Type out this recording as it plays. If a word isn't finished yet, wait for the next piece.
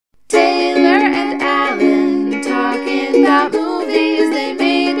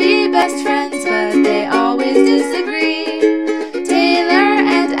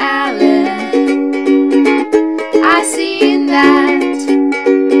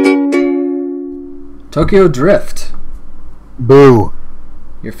Tokyo Drift. Boo.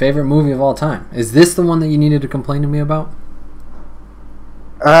 Your favorite movie of all time. Is this the one that you needed to complain to me about?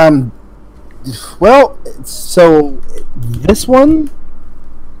 Well, so this one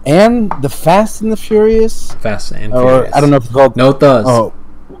and the Fast and the Furious. Fast and or Furious. I don't know if it's called. No, it does. Oh,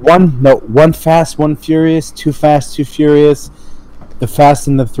 one Fast, one Furious, Too Fast, Too Furious, The Fast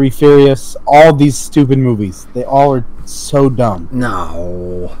and the Three Furious. All these stupid movies. They all are so dumb.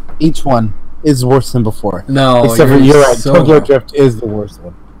 No. Each one is worse than before. No, except for you're right. so Tokyo wrong. Drift is the worst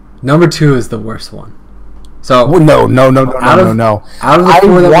one. Number 2 is the worst one. So No. Out of the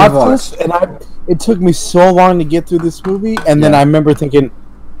 4 that we've watched, this, and it took me so long to get through this movie, and then I remember thinking,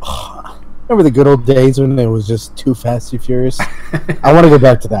 remember the good old days when it was just Too Fast, Too Furious? I want to go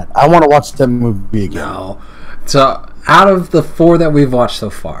back to that. I want to watch that movie again. No. So out of the 4 that we've watched so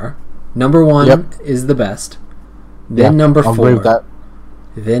far, number 1 is the best. Then number 4. I'll agree with that.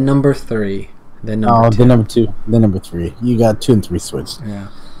 Then number 3. Then number 2. Then number 2. Then number 3. You got 2 and 3 switched. Yeah.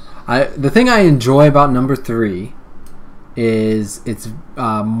 The thing I enjoy about number 3 is it's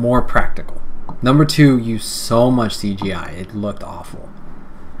more practical. Number 2 used so much CGI. It looked awful.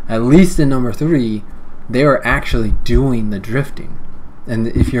 At least in number 3, they were actually doing the drifting. And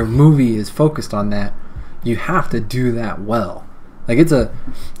if your movie is focused on that, you have to do that well. Like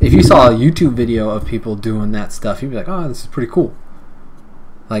if you saw a YouTube video of people doing that stuff, you'd be like, oh, this is pretty cool.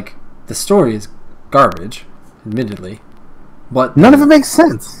 Like, the story is garbage, admittedly, but none of it makes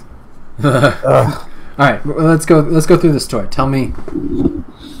sense. All right, let's go through the story. Tell me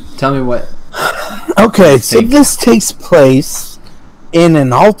what. Okay, so this takes place in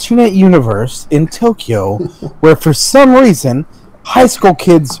an alternate universe in Tokyo, where for some reason high school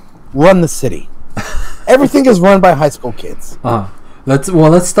kids run the city. Everything is run by high school kids. Let's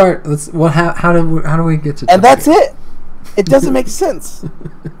start. How do we get to? And that's it. It doesn't make sense.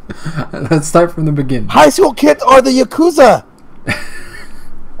 Let's start from the beginning. High school kids are the Yakuza.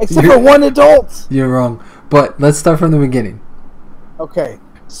 Except for one adult. You're wrong. But let's start from the beginning. Okay.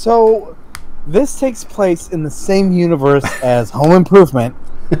 So this takes place in the same universe as Home Improvement.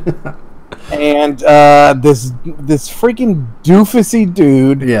 And this freaking doofusy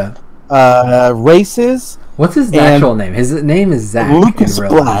dude races. What's his actual name? His name is Zach. Lucas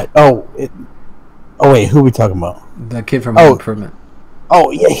Blatt. Oh wait, who are we talking about? The kid from Home Improvement.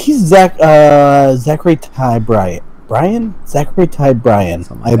 Oh yeah, he's Zachary Ty Bryant. Zachary Ty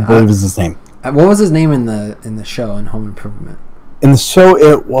Bryant, I believe is his name. What was his name in the show in Home Improvement? In the show,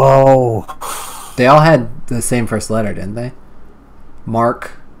 they all had the same first letter, didn't they?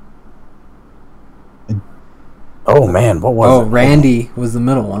 Mark. Oh man, what was it? Oh, Randy was the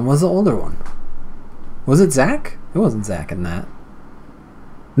middle one. Was the older one? Was it Zach? It wasn't Zach in that.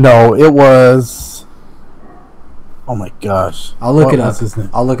 No, it was. Oh my gosh! I'll look it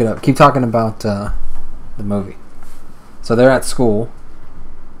up. Keep talking about the movie. So they're at school.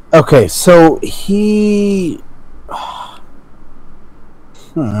 Okay, so he.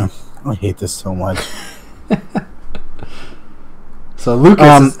 I hate this so much. So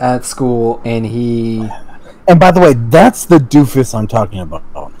Lucas is at school, and he. And by the way, that's the doofus I'm talking about.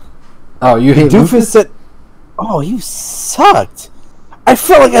 Oh, you hate doofus that? Oh, you sucked. I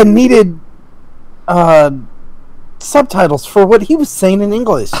felt like I needed subtitles for what he was saying in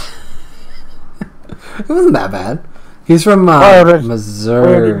English. It wasn't that bad. He's from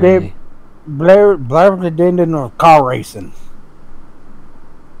Missouri. Blair did car racing.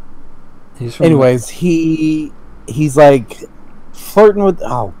 Anyways, he's like flirting with.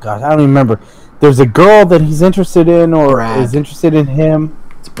 Oh God, I don't even remember. There's a girl that he's interested in, or is interested in him.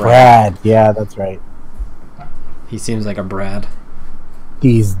 It's Brad. Yeah, that's right. He seems like a Brad.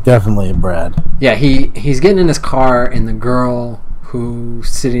 He's definitely a Brad. Yeah, he's getting in his car, and the girl who's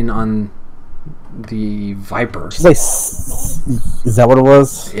sitting on the Viper. She's like, is that what it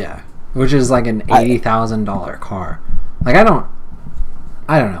was? Yeah, which is like an $80,000 car. Like I don't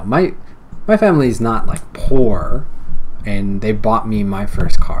know. My family's not like poor, and they bought me my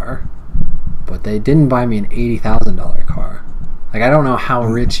first car, but they didn't buy me an $80,000 car. Like I don't know how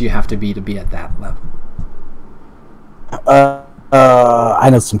rich you have to be at that level. I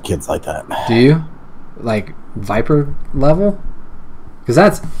know some kids like that. Do you? Like Viper level? Because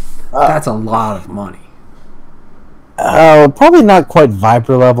that's a lot of money. Probably not quite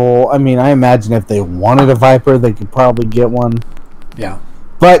Viper level. I mean, I imagine if they wanted a Viper, they could probably get one. Yeah.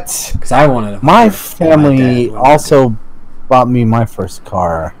 But because I wanted a Viper, my family also bought me my first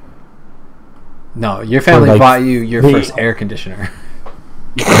car. No, your family bought you your first air conditioner.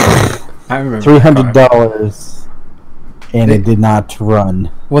 I remember $300. And it did not run.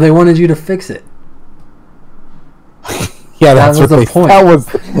 Well, they wanted you to fix it. Yeah, That that's was what the point.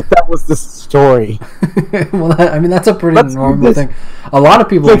 That was the story. Well, I mean, that's a pretty Let's normal thing. A lot of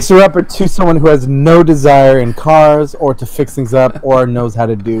people Fix her up to someone who has no desire in cars or to fix things up or knows how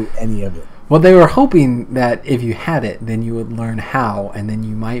to do any of it. Well, they were hoping that if you had it, then you would learn how, and then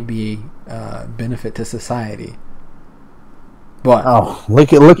you might be benefit to society. But oh,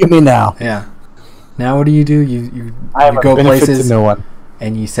 look at me now. Yeah. Now what do? You I am go a benefit places to no one.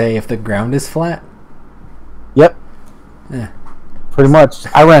 and you say if the ground is flat. Yep. Yeah. Pretty much.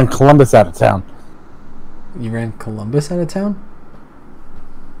 I ran Columbus out of town. You ran Columbus out of town?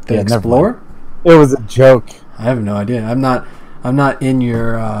 The Yeah, Explorer? It was a joke. I have no idea. I'm not in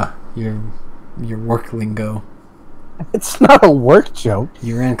your work lingo. It's not a work joke.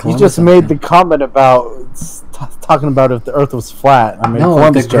 You ran Columbus. You just made the comment about talking about if the Earth was flat. I mean, no,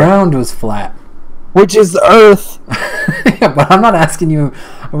 Columbus the ground was flat. Which is the Earth. Yeah, but I'm not asking you.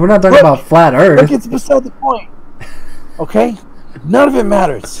 We're not talking about flat Earth. Look, it's beside the point. Okay, none of it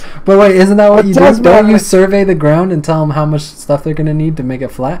matters. But wait, isn't that what you do? Don't matter. you survey the ground and tell them how much stuff they're gonna need to make it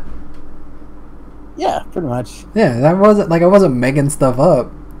flat? Yeah, pretty much. Yeah, that wasn't like I wasn't making stuff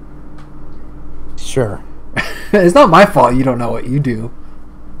up. Sure. It's not my fault you don't know what you do.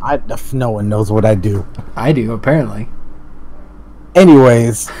 No one knows what I do. I do, apparently.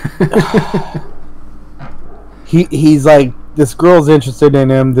 Anyways, he's like, this girl's interested in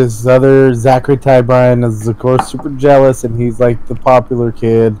him. This other Zachary Ty Bryan is, of course, super jealous, and he's like the popular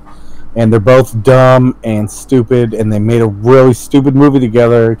kid. And they're both dumb and stupid, and they made a really stupid movie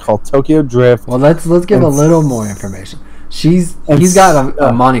together called Tokyo Drift. Well, let's give a little more information. He's got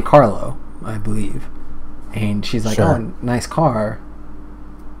a Monte Carlo, I believe, and she's like, Sure. "Oh, nice car."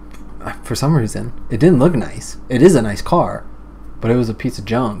 For some reason, it didn't look nice. It is a nice car, but it was a piece of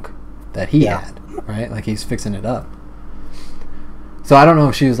junk that he had, right? Like he's fixing it up. So I don't know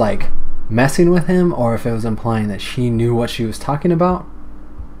if she was like messing with him or if it was implying that she knew what she was talking about.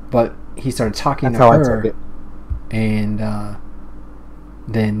 But he started talking to her, and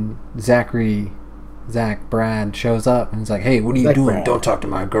then Brad shows up and he's like, "Hey, what are you doing? Brad. Don't talk to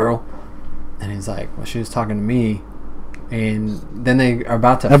my girl." And he's like, "Well, she was talking to me." And then they are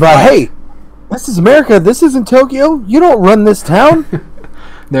about to fight. Hey, this is America. This isn't Tokyo. You don't run this town.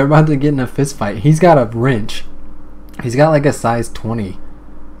 They're about to get in a fist fight. He's got a wrench. He's got like a size 20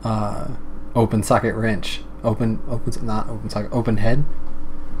 open socket wrench. Not open socket. Open head.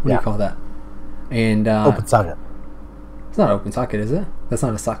 What do you call that? And Open socket. It's not open socket, is it? That's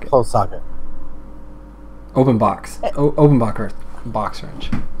not a socket. Closed socket. Open box. Open box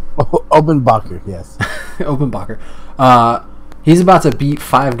wrench. Open Bacher, yes. Open Bacher. He's about to beat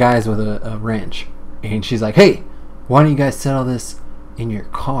 5 guys with a wrench. And she's like, "Hey, why don't you guys settle this in your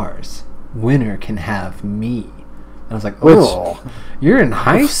cars? Winner can have me." And I was like, "Oh, you're in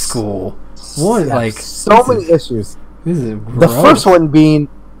high school. What? Like so many issues. This is gross. The first one being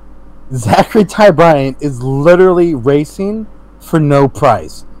Zachary Ty Bryan is literally racing for no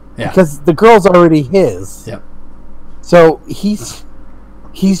prize. Yeah. Because the girl's already his. Yep. So he's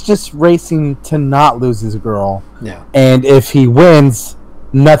just racing to not lose his girl. Yeah. And if he wins,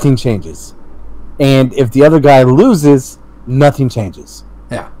 nothing changes. And if the other guy loses, nothing changes.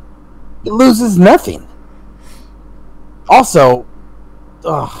 Yeah. He loses nothing. Also,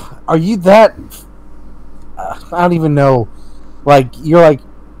 are you that... I don't even know. Like, you're like,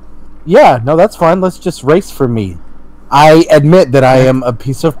 yeah, no, that's fine. Let's just race for me. I admit that I am a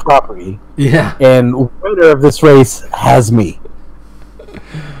piece of property. Yeah. And winner of this race has me.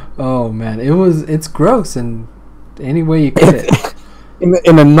 Oh man, it's gross in any way you put it.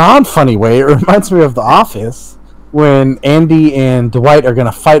 In a non-funny way, it reminds me of The Office when Andy and Dwight are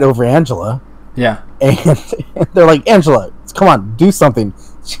gonna fight over Angela. Yeah. And they're like, "Angela, come on, do something."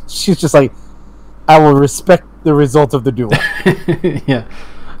 She's just like, "I will respect the result of the duel." Yeah.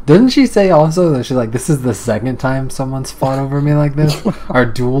 Doesn't she say also that she's like, "This is the second time someone's fought over me like this, or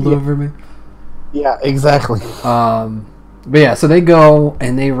dueled over me"? Yeah, exactly. But yeah, so they go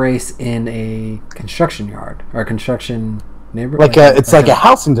and they race in a construction yard or a construction neighborhood. It's like a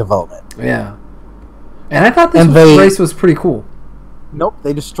housing development. Yeah. And I thought this race was pretty cool. Nope,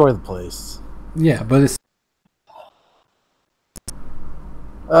 they destroy the place. Yeah, but it's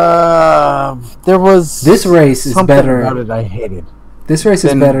there was this race is something better. About it I hated. This race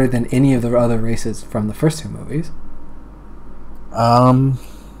is better than any of the other races from the first 2 movies.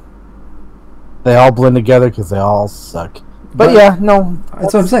 They all blend together because they all suck. But yeah, no.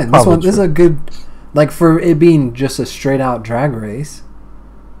 That's what I'm saying. This is a good, like, for it being just a straight out drag race,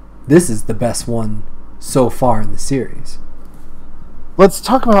 this is the best one so far in the series. Let's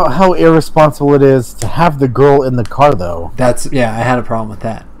talk about how irresponsible it is to have the girl in the car, though. I had a problem with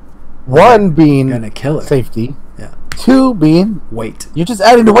that. One being gonna kill her. Safety. Yeah. 2 being weight. You're just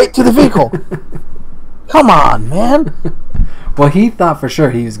adding the weight to the vehicle. Come on, man. Well, he thought for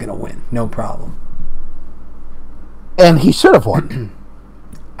sure he was going to win. No problem. And he should have won.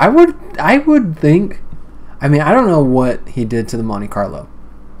 I would think. I mean, I don't know what he did to the Monte Carlo,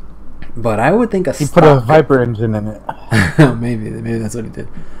 but I would think he put a Viper engine in it. maybe that's what he did.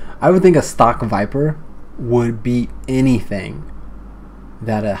 I would think a stock Viper would beat anything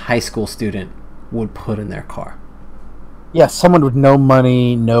that a high school student would put in their car. Yeah, someone with no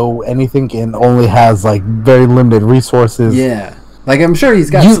money, no anything, and only has like very limited resources. Yeah, like I'm sure he's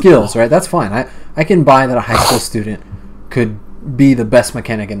got skills, right? That's fine. I can buy that a high school student could be the best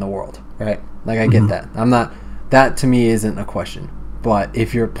mechanic in the world, right? Like I get that. I'm not. That to me isn't a question. But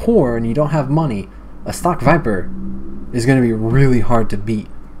if you're poor and you don't have money, a stock Viper is going to be really hard to beat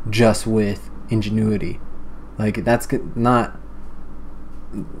just with ingenuity. Like that's not.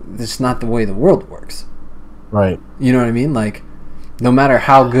 It's not the way the world works. Right. You know what I mean? Like, no matter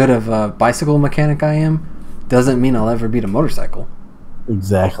how good of a bicycle mechanic I am, doesn't mean I'll ever beat a motorcycle.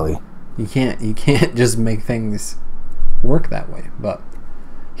 Exactly. You can't just make things work that way. But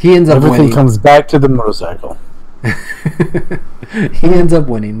he ends up winning. Everything comes back to the motorcycle. He ends up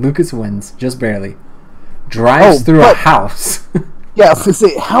winning. Lucas wins, just barely. Drives through a house. Yeah, I was gonna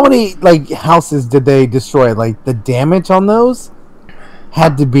say, how many like houses did they destroy? Like the damage on those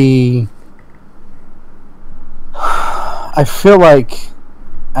had to be, I feel like,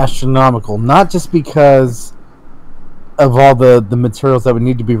 astronomical. Not just because of all the materials that would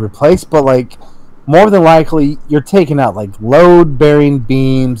need to be replaced, but like more than likely you're taking out like load bearing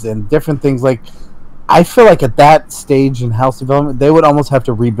beams and different things. Like I feel like at that stage in house development they would almost have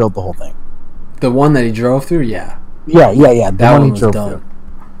to rebuild the whole thing. The one that he drove through, yeah. The that one he was drove done.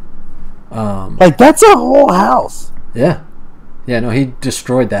 Through. Like that's a whole house. Yeah. Yeah, no, he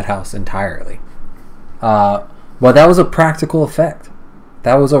destroyed that house entirely. But that was a practical effect.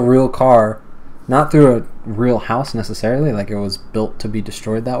 That was a real car, not through a real house necessarily, like it was built to be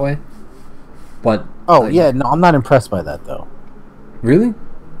destroyed that way. But no, I'm not impressed by that though. Really?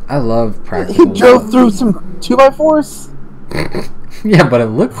 I love practical. He drove through some 2x4s. Yeah, but it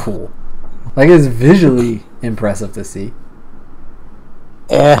looked cool. Like it's visually impressive to see.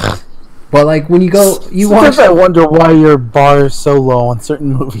 But like when you go, Sometimes I wonder why your bar is so low on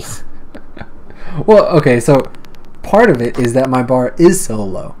certain movies. Well, okay, so part of it is that my bar is so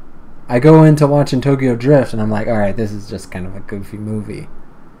low. I go into watching Tokyo Drift and I'm like, all right, this is just kind of a goofy movie.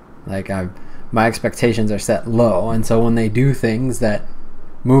 Like my expectations are set low, and so when they do things that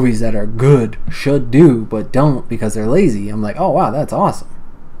movies that are good should do but don't because they're lazy, I'm like, oh wow, that's awesome.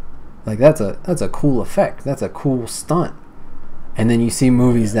 Like that's a cool effect. That's a cool stunt. And then you see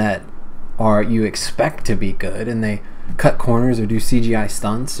movies that you expect to be good and they cut corners or do CGI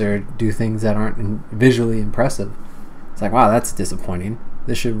stunts or do things that aren't visually impressive. It's like, wow, that's disappointing.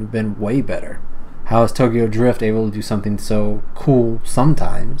 This should have been way better. How is Tokyo Drift able to do something so cool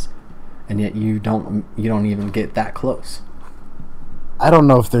sometimes, and yet you don't even get that close? I don't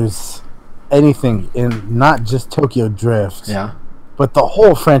know if there's anything in not just Tokyo Drift, but the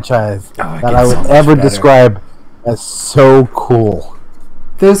whole franchise that I would ever describe as so cool.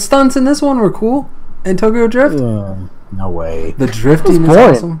 The stunts in this one were cool. In Tokyo Drift? No way. The drifting is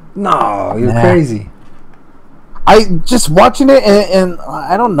awesome. No, you're crazy. I just watching it, and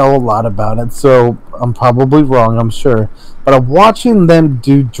I don't know a lot about it, so I'm probably wrong, I'm sure. But I'm watching them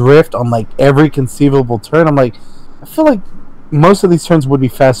do drift on like every conceivable turn. I'm like, I feel like most of these turns would be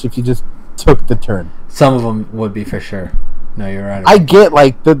faster if you just took the turn. Some of them would be for sure. No, you're right. I get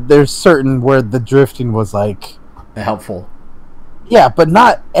like there's certain where the drifting was like helpful. Yeah, but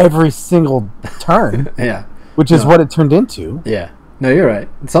not every single turn. Yeah. Which is what it turned into. Yeah. No, you're right.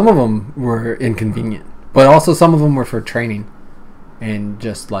 Some of them were inconvenient. But also some of them were for training. And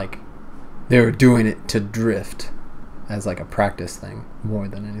just like, they were doing it to drift as like a practice thing more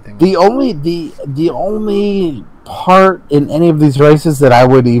than anything. The only part in any of these races that I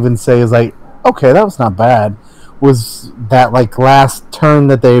would even say is like, okay, that was not bad, was that like last turn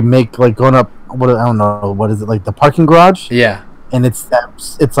that they make like going up, I don't know, what is it, like the parking garage? Yeah. And it's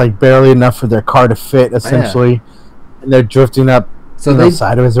like barely enough for their car to fit, essentially, and they're drifting up,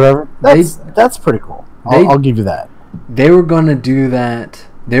 sideways or whatever. That's pretty cool. I'll give you that. They were gonna do that.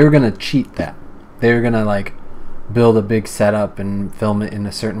 They were gonna cheat that. They were gonna like build a big setup and film it in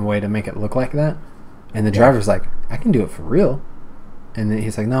a certain way to make it look like that. And the driver's like, I can do it for real. And then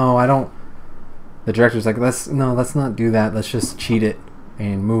he's like, no, I don't. The director's like, let's not do that. Let's just cheat it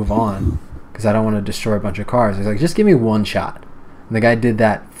and move on because I don't want to destroy a bunch of cars. He's like, just give me one shot. And the guy did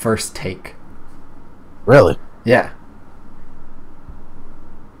that first take. Really? Yeah.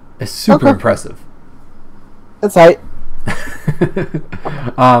 It's super impressive. That's right.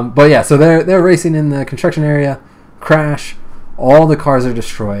 But yeah, so they're racing in the construction area, crash, all the cars are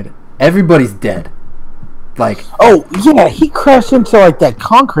destroyed, everybody's dead. Like, oh yeah, he crashed into like that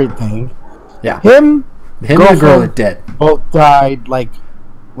concrete thing. Yeah, him and the girl are dead. Both died like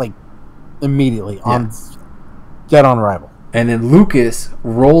immediately dead on arrival. And then Lucas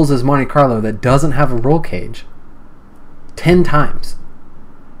rolls his Monte Carlo that doesn't have a roll cage 10 times.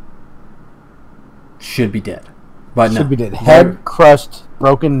 Should be dead. But should be dead. Head crushed,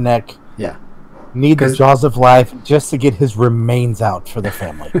 broken neck. Yeah. Need the jaws of life just to get his remains out for the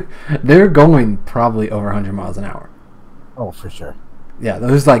family. They're going probably over 100 miles an hour. Oh, for sure. Yeah,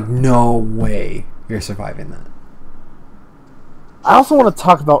 there's like no way you're surviving that. I also want to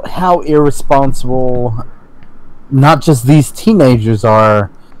talk about how irresponsible not just these teenagers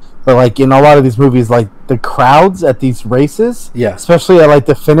are, but like in a lot of these movies, like the crowds at these races. Yeah. Especially at like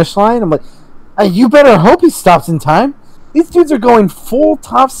the finish line. I'm like, you better hope he stops in time. These dudes are going full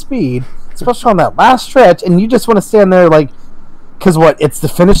top speed, especially on that last stretch, and you just want to stand there like, because what? It's the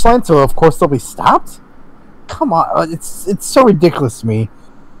finish line, so of course they'll be stopped. Come on, it's so ridiculous to me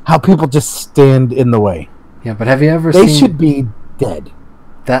how people just stand in the way. Yeah, but have you ever seen? They should be dead.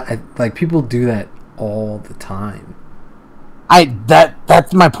 That like people do that all the time.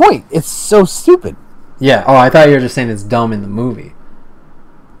 That's my point. It's so stupid. Yeah. Oh, I thought you were just saying it's dumb in the movie.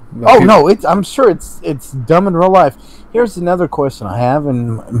 But no, I'm sure it's dumb in real life. Here's another question I have,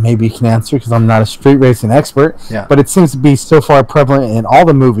 and maybe you can answer because I'm not a street racing expert. Yeah. But it seems to be so far prevalent in all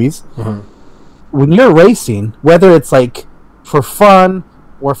the movies. Mm-hmm. When you're racing, whether it's like for fun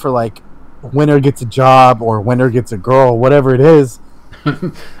or for like winner gets a job or winner gets a girl, whatever it is,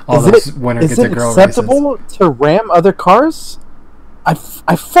 is it acceptable to ram other cars? I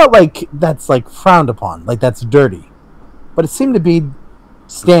felt like that's like frowned upon, like that's dirty, but it seemed to be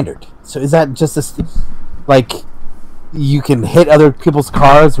standard. So is that just like you can hit other people's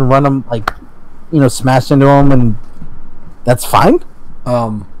cars and run them, like, smash into them, and that's fine?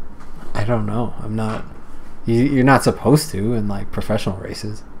 I don't know. I'm not. You're not supposed to in like professional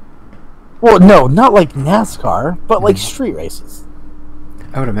races. Well, no, not like NASCAR, but like street races.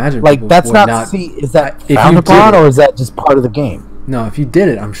 I would imagine. Like that's not. See, is that frowned upon, or is that just part of the game? No, if you did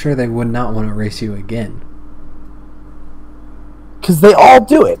it, I'm sure they would not want to race you again. Because they all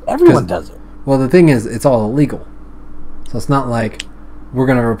do it. Everyone does it. Well, the thing is, it's all illegal. So it's not like we're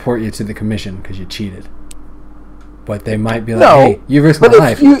going to report you to the commission because you cheated. But they might be like, hey, you risked my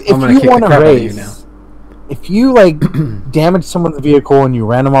life. I'm going to kick the crap out of you now. If you, damage someone's vehicle and you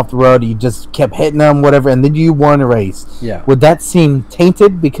ran them off the road, you just kept hitting them, whatever, and then you won a race, would that seem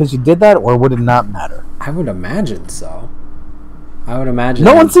tainted because you did that, or would it not matter? I would imagine so. I would imagine.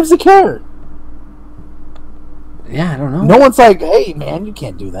 No one seems to care. Yeah, I don't know. No one's like, hey, man, you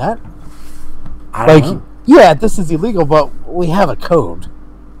can't do that. I don't know. Yeah, this is illegal, but we have a code.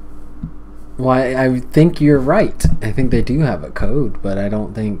 Well, I think you're right. I think they do have a code, but I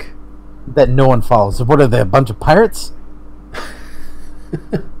don't think... that no one follows. What are they, a bunch of pirates?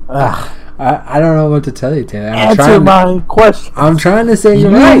 I don't know what to tell you, Taylor. Answer my question. I'm trying to say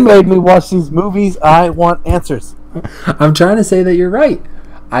you're right. You made me watch these movies. I want answers. I'm trying to say that you're right.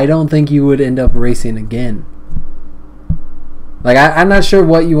 I don't think you would end up racing again. Like, I'm not sure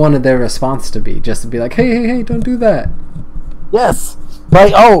what you wanted their response to be. Just to be like, hey, don't do that. Yes.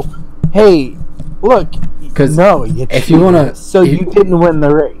 Like, oh, hey, look. Because no, if you want to... So you didn't win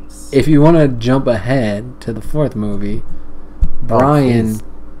the race. If you want to jump ahead to the fourth movie, Brian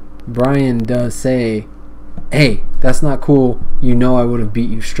does say, hey, that's not cool. You know I would have beat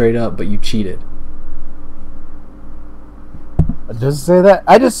you straight up, but you cheated. Does it say that?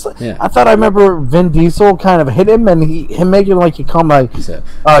 I thought I remember Vin Diesel kind of hit him, and him making like he come like, he said,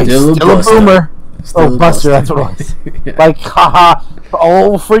 he's still a boomer. Still Buster, that's what it was. Yeah. Like, haha,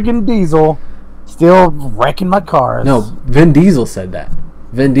 old freaking Diesel, still wrecking my cars. No, Vin Diesel said that.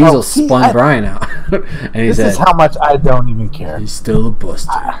 Vin Diesel spun Brian out, and he said, "This is how much I don't even care." He's still a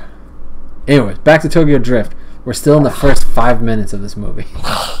buster. Anyways, back to Tokyo Drift. We're still in the first 5 minutes of this movie.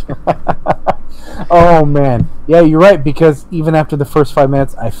 Oh man, yeah, you're right. Because even after the first 5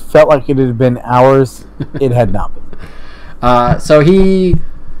 minutes, I felt like it had been hours. It had not been. So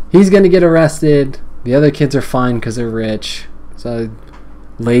he's gonna get arrested. The other kids are fine because they're rich. So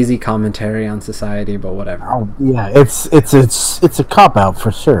lazy commentary on society, but whatever. Oh yeah, it's a cop out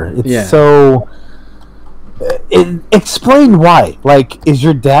for sure. It's so. Explain why. Like, is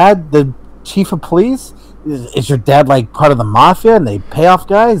your dad the chief of police? Is your dad like part of the mafia and they pay off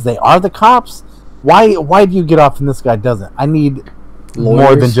guys? They are the cops. Why do you get off and this guy doesn't? I need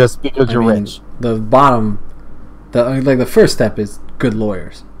more than just because you're rich. The first step is good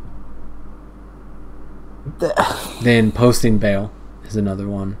lawyers. Then posting bail is another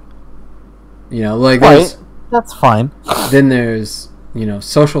one. You know, like right. That's fine. Then there's, you know,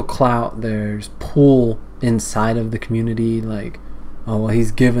 social clout. There's pull inside of the community. Like, oh, well,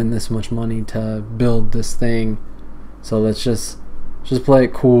 he's given this much money to build this thing, so let's just play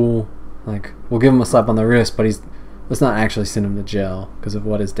it cool. Like, we'll give him a slap on the wrist, but let's not actually send him to jail because of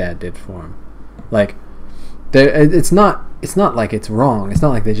what his dad did for him. Like, it's not like it's wrong. It's not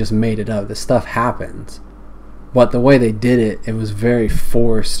like they just made it up. This stuff happens. But the way they did it, it was very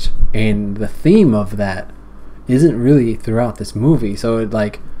forced, and the theme of that isn't really throughout this movie. So it,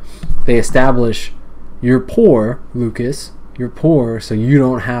 like, they establish, you're poor, Lucas. You're poor, so you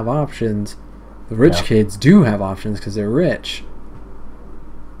don't have options. The rich kids do have options because they're rich.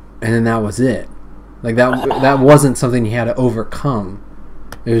 And then that was it. Like, that wasn't something he had to overcome.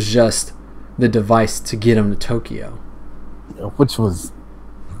 It was just the device to get him to Tokyo. Which was...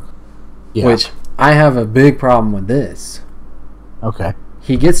 Yeah. Which, I have a big problem with this. Okay.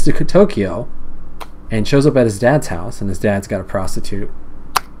 He gets to Tokyo and shows up at his dad's house, and his dad's got a prostitute.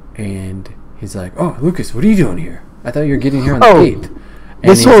 And he's like, oh, Lucas, what are you doing here? I thought you were getting here on the 8th.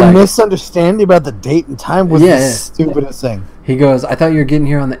 And this whole misunderstanding about the date and time was the stupidest thing. He goes, I thought you were getting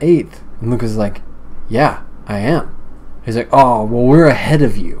here on the 8th. And Lucas is like, yeah, I am. He's like, oh, well, we're ahead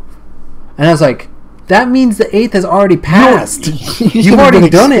of you. And I was like, that means the 8th has already passed. You've already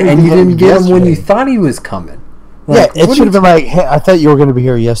done it, and you didn't get him when you thought he was coming. Like, yeah, it should have been like, hey, I thought you were going to be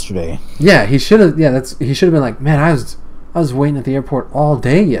here yesterday. Yeah, he should have. Yeah, he should have been like, man, I was waiting at the airport all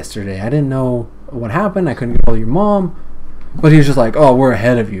day yesterday. I didn't know what happened. I couldn't get hold of your mom. But he was just like, oh, we're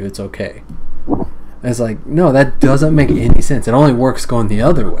ahead of you. It's okay. And it's like, no, that doesn't make any sense. It only works going the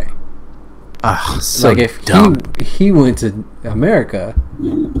other way. So like, if dumb. he went to America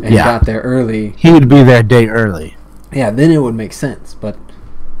and got there early, he would be there a day early. Yeah, then it would make sense. But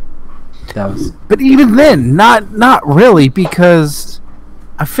that was. But even then, not really, because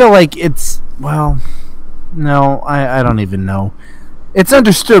I feel like it's, well, no, I don't even know. It's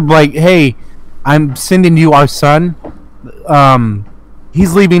understood, like, hey, I'm sending you our son.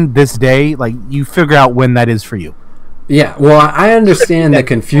 He's leaving this day. Like, you figure out when that is for you. Yeah, well, I understand the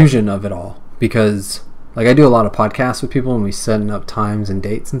confusion of it all, because, like, I do a lot of podcasts with people, and we setting up times and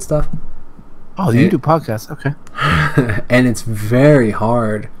dates and stuff. Oh, you do podcasts? Okay. And it's very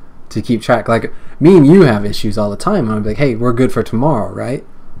hard to keep track. Like, me and you have issues all the time. I'm like, hey, we're good for tomorrow, right?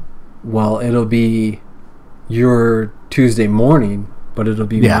 Well, it'll be your Tuesday morning, but it'll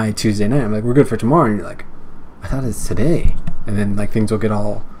be my Tuesday night. I'm like, we're good for tomorrow. And you're like, I thought it's today. And then, like, things will get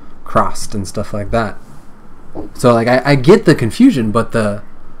all crossed and stuff like that. So, like, I get the confusion, but the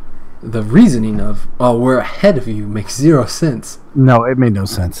reasoning of, oh, we're ahead of you makes zero sense. No, it made no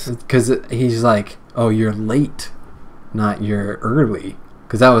sense. Because he's like, oh, you're late, not you're early.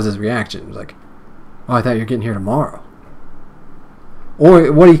 Because that was his reaction. He was like, oh, I thought you were getting here tomorrow. Or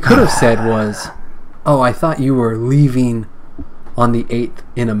what he could have said was, oh, I thought you were leaving on the 8th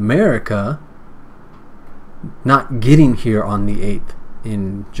in America, not getting here on the 8th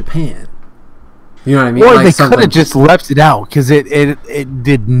in Japan. You know what I mean? Or like, they could have just left it out, because it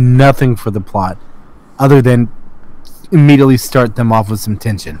did nothing for the plot other than immediately start them off with some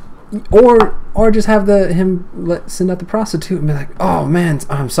tension. Or just have him send out the prostitute and be like, oh man,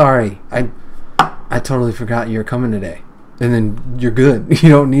 I'm sorry, I totally forgot you're coming today, and then you're good. You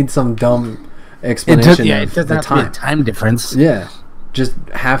don't need some dumb explanation. It doesn't have to be a time difference. Yeah, just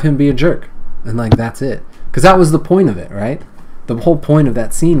have him be a jerk, and like that's it. Because that was the point of it, right? The whole point of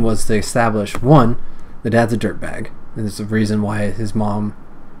that scene was to establish, one, the dad's a dirtbag, and it's the reason why his mom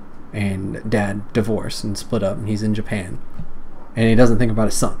and dad divorced and split up, and he's in Japan, and he doesn't think about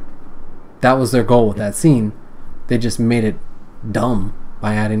his son. That was their goal with that scene. They just made it dumb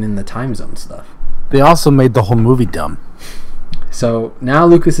by adding in the time zone stuff. They also made the whole movie dumb. So now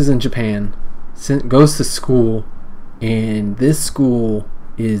Lucas is in Japan, goes to school, and this school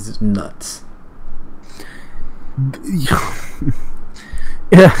is nuts. Yeah.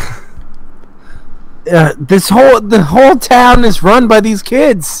 The whole town is run by these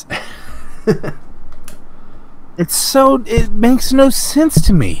kids. It makes no sense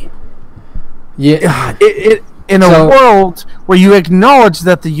to me. Yeah. In a world where you acknowledge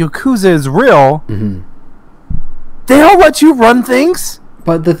that the Yakuza is real, they all let you run things.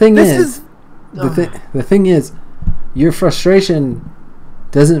 But the thing the thing is, your frustration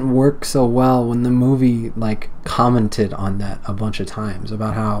doesn't work so well when the movie like commented on that a bunch of times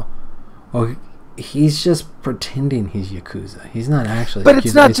about how, oh, he's just pretending he's Yakuza. He's not actually. But Yakuza.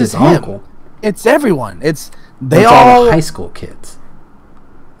 It's not just him. Uncle. It's everyone. It's all the high school kids.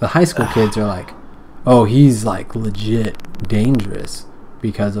 The high school kids are like, oh, he's like legit dangerous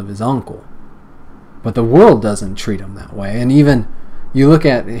because of his uncle. but the world doesn't treat him that way. And even you look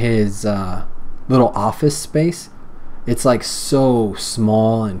at his little office space, it's like so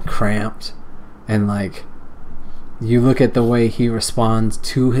small and cramped, and like you look at the way he responds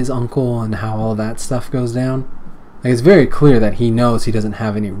to his uncle and how all that stuff goes down. Like, it's very clear that he knows he doesn't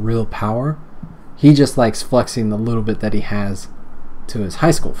have any real power. He just likes flexing the little bit that he has to his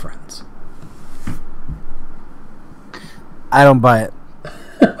high school friends. I don't buy it.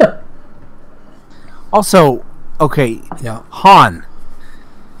 Also, okay, Yeah. Han.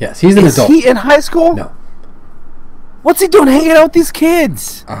 Yes, he's an adult. Is he in high school? No. What's he doing hanging out with these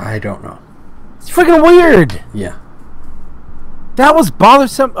kids? I don't know. It's freaking weird. Yeah. That was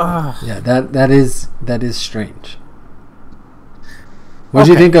bothersome. Yeah, that is strange. What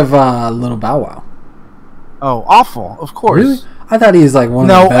did you think of Little Bow Wow? Oh, awful, of course. Really? I thought he was like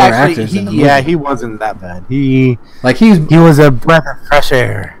one of the better actors in the movie. Yeah, he wasn't that bad. He he was a breath of fresh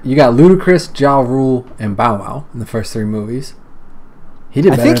air. You got Ludacris, Ja Rule, and Bow Wow in the first 3 movies. He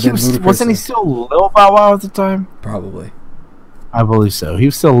did better than Ludacris. Wasn't he still Lil Bow Wow at the time? Probably. I believe so. He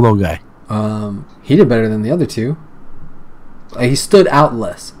was still a little guy. He did better than the other 2. He stood out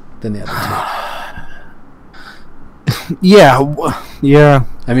less than the other 2. Yeah.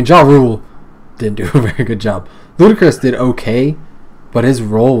 I mean, Ja Rule didn't do a very good job. Ludacris did okay, but his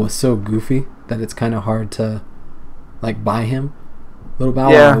role was so goofy that it's kind of hard to like buy him. Little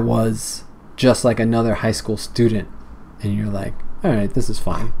Bow Wow was just like another high school student, and you're like, all right, this is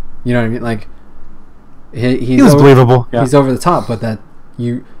fine. You know what I mean? Like he was believable. Yeah. He's over the top, but that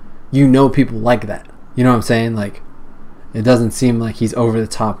you know people like that. You know what I'm saying? Like, it doesn't seem like he's over the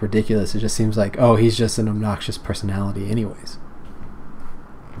top ridiculous. It just seems like, oh, he's just an obnoxious personality anyways.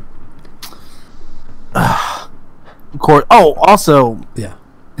 Of course. Oh, also, yeah,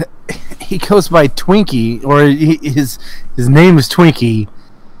 he goes by Twinkie, or his name is Twinkie,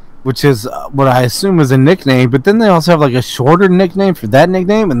 which is what I assume is a nickname. But then they also have like a shorter nickname for that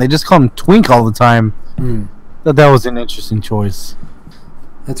nickname, and they just call him Twink all the time. That was an interesting choice.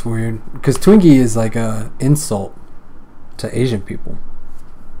 That's weird, because Twinkie is like a insult to Asian people.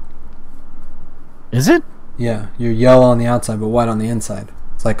 Is it? Yeah, you're yellow on the outside but white on the inside.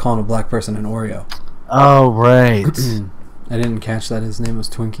 It's like calling a black person an Oreo. Oh, right. I didn't catch that his name was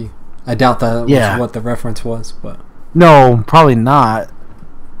Twinkie. I doubt that was what the reference was, but no, probably not.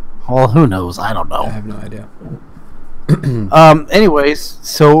 Well, who knows? I don't know. I have no idea. Anyways,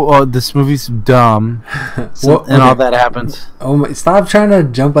 so this movie's dumb, all that happens. Oh my! Stop trying to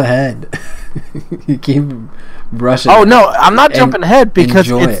jump ahead. You keep brushing. Oh no, I'm not jumping ahead because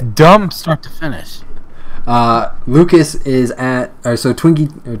it's dumb start to finish. Lucas is at, or so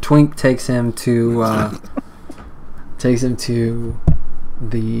Twink takes him to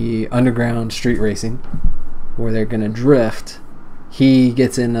the underground street racing where they're gonna drift. He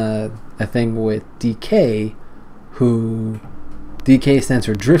gets in a thing with DK, who DK stands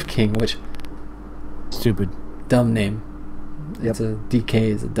for Drift King, which stupid, dumb name. It's a DK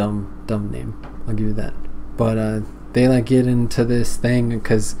is a dumb name. I'll give you that. But they like get into this thing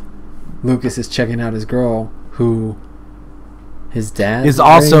because Lucas is checking out his girl, who his dad is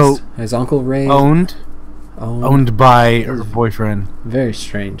also his uncle raised, owned by her boyfriend. Very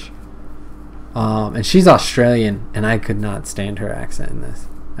strange. And she's Australian, and I could not stand her accent in this.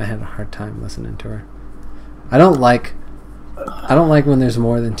 I had a hard time listening to her. I don't like when there's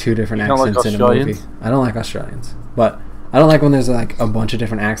more than 2 different accents in a movie. I don't like Australians, but I don't like when there's like a bunch of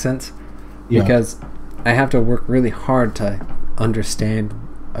different accents because I have to work really hard to understand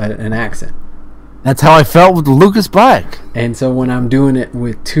an accent. That's how I felt with Lucas Black. And so when I'm doing it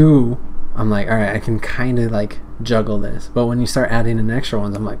with 2, I'm like, all right, I can kind of like juggle this. But when you start adding in extra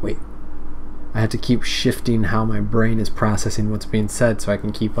ones, I'm like, wait, I have to keep shifting how my brain is processing what's being said so I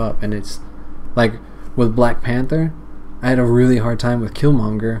can keep up. And it's like with Black Panther, I had a really hard time with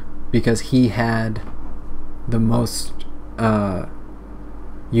Killmonger because he had the most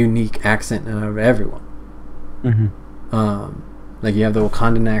unique accent out of everyone. Like you have the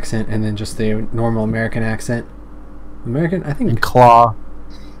Wakandan accent and then just the normal American accent. American, I think. And Claw.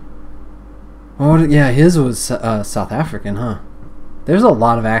 Oh yeah, his was South African, huh? There's a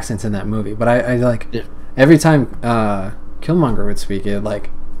lot of accents in that movie, but I like every time Killmonger would speak, it like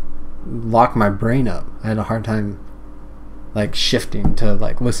locked my brain up. I had a hard time like shifting to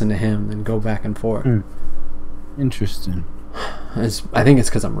like listen to him and go back and forth. Interesting. I think it's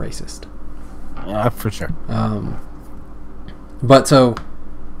because I'm racist. Yeah, for sure. But so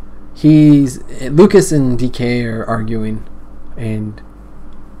Lucas and DK are arguing, and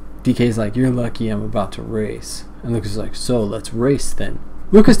DK's like, "You're lucky I'm about to race," and Lucas is like, "So let's race then."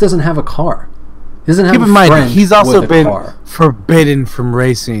 Lucas doesn't have a car. He doesn't have Keep a in mind, friend he's also with a been car. forbidden from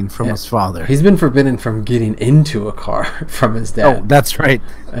racing from his father. He's been forbidden from getting into a car from his dad. Oh, that's right.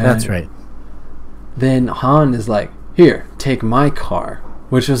 That's right. Then Han is like, here, take my car.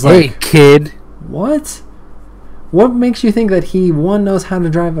 Which was Hey, like, kid. what? What makes you think that he, one, knows how to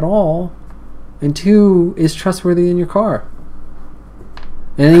drive at all, and two, is trustworthy in your car?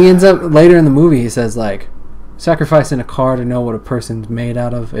 And he ends up, later in the movie, he says, like, sacrificing a car to know what a person's made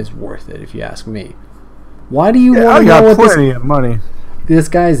out of is worth it, if you ask me. Why do you want to know what money. This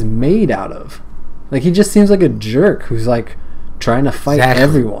guy's made out of? Like, he just seems like a jerk who's, like, trying to fight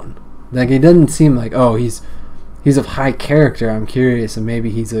everyone. Like, he doesn't seem like, oh, he's of high character, I'm curious, and maybe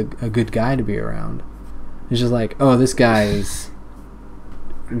he's a good guy to be around. It's just like, oh, this guy is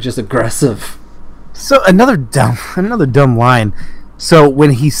just aggressive. So another dumb line. So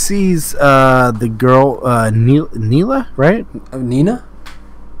when he sees the girl Neela, right? Nina?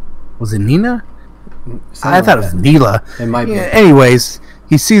 Was it Nina? Something I thought it was Neela. It might be. Anyways,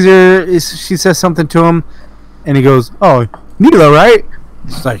 he sees her. She says something to him, and he goes, "Oh, Neela, right?"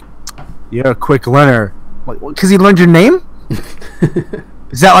 It's like, you're a quick learner. Because he learned your name?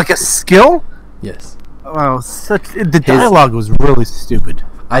 Is that like a skill? Yes. Oh, the dialogue was really stupid.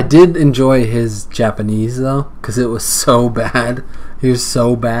 I did enjoy his Japanese though, because it was so bad. He was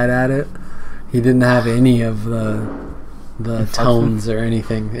so bad at it. He didn't have any of the tones or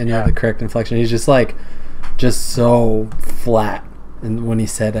anything, any of the correct inflection. He's just like, just so flat. And when he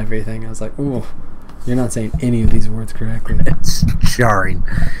said everything, I was like, ooh, you're not saying any of these words correctly. It's jarring.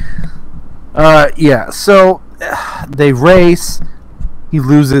 Yeah, so they race. He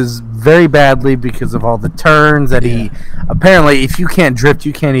loses very badly because of all the turns that he... Apparently, if you can't drift,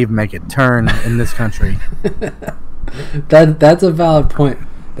 you can't even make a turn in this country. That's a valid point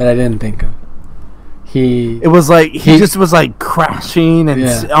that I didn't think of. It was like... He just was like crashing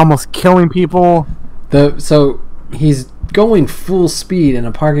and almost killing people. So he's going full speed in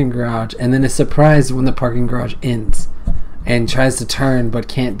a parking garage and then is surprised when the parking garage ends and tries to turn but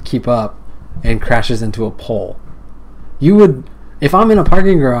can't keep up and crashes into a pole. If I'm in a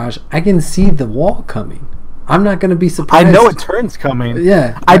parking garage, I can see the wall coming. I'm not going to be surprised. I know a turn's coming.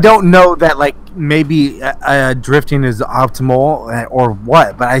 Yeah. I don't know that, like, maybe drifting is optimal or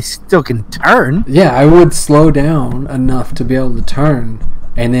what, but I still can turn. Yeah, I would slow down enough to be able to turn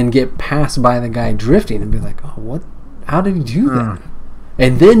and then get passed by the guy drifting and be like, oh, what? How did he do that?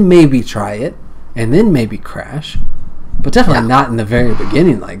 And then maybe try it and then maybe crash. But definitely not in the very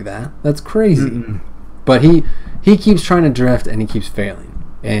beginning like that. That's crazy. Mm-mm. But he keeps trying to drift and he keeps failing.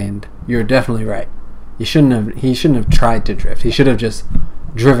 And you're definitely right. He shouldn't have tried to drift. He should have just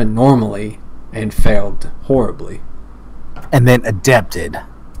driven normally and failed horribly. And then adapted.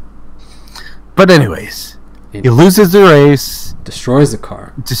 But anyways, he loses the race. Destroys the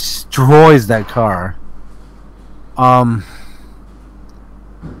car. Destroys that car. Oh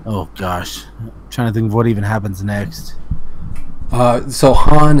gosh. I'm trying to think of what even happens next. So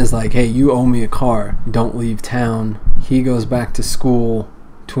Han is like, hey, you owe me a car. Don't leave town. He goes back to school.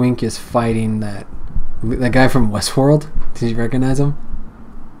 Twink is fighting that guy from Westworld. Did you recognize him?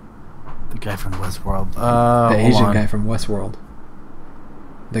 The guy from Westworld. The Asian guy from Westworld.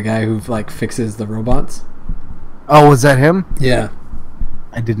 The guy who like fixes the robots. Oh, was that him? Yeah.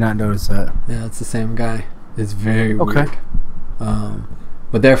 I did not notice that. Yeah, it's the same guy. It's very weird.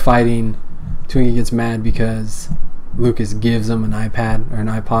 But they're fighting. Twinkie gets mad because Lucas gives him an iPad or an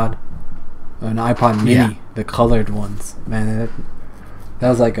iPod Mini, the colored ones. Man, that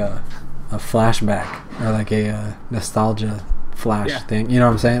was like a flashback or like a nostalgia flash thing. You know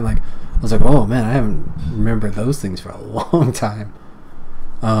what I'm saying? Like, I was like, oh man, I haven't remembered those things for a long time.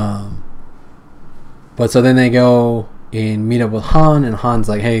 But so then they go and meet up with Han, and Han's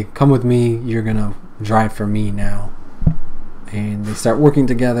like, hey, come with me. You're gonna drive for me now. And they start working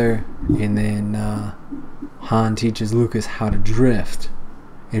together, and then Han teaches Lucas how to drift.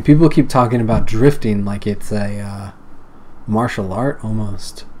 And people keep talking about drifting like it's a martial art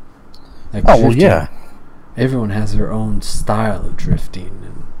almost. Like well, yeah. Everyone has their own style of drifting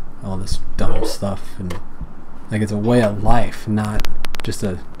and all this dumb stuff. And like it's a way of life, not just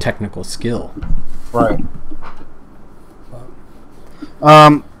a technical skill. Right.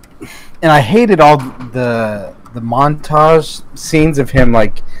 And I hated all the montage scenes of him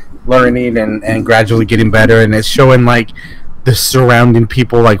like learning and gradually getting better, and it's showing like the surrounding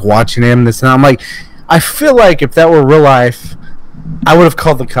people like watching him. This and I'm like, I feel like if that were real life, I would have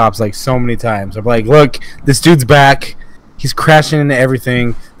called the cops like so many times. I'm like, look, this dude's back. He's crashing into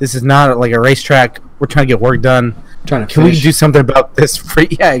everything. This is not like a racetrack. We're trying to get work done. Can we do something about this?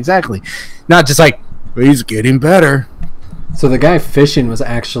 Yeah, exactly. Not just like, he's getting better. So the guy fishing was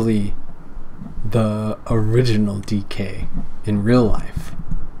actually the original DK in real life,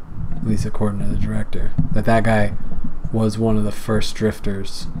 at least according to the director, that guy was one of the first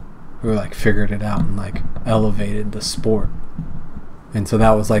drifters who like figured it out and like elevated the sport. And so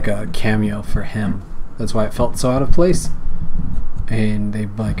that was like a cameo for him. That's why it felt so out of place. And they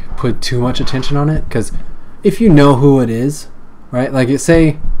like put too much attention on it, because if you know who it is, right? Like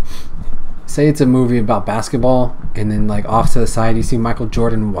say it's a movie about basketball, and then like off to the side you see Michael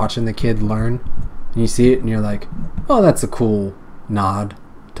Jordan watching the kid learn, and you see it and you're like, oh, that's a cool nod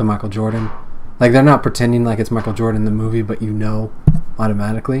to Michael Jordan. Like they're not pretending like it's Michael Jordan in the movie, but you know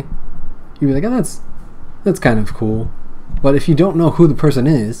automatically. You'd be like, oh, that's kind of cool. But if you don't know who the person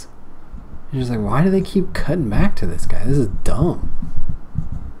is, you're just like, why do they keep cutting back to this guy? This is dumb.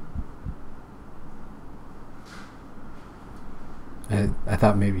 I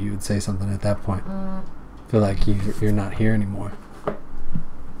thought maybe you would say something at that point. I feel like you're not here anymore. I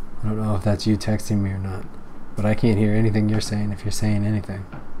don't know if that's you texting me or not, but I can't hear anything you're saying if you're saying anything.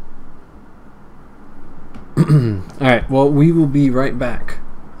 Alright, well, we will be right back.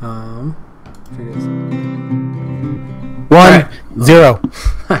 1, right. 0.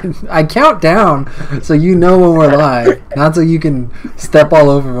 I count down so you know when we're live, not so you can step all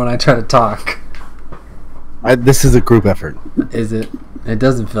over when I try to talk. This is a group effort. Is it? It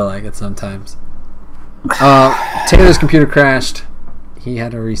doesn't feel like it sometimes. Taylor's computer crashed. He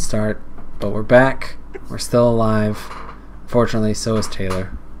had to restart, but we're back. We're still alive. Fortunately, so is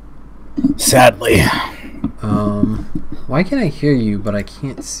Taylor. Sadly. Why can I hear you, but I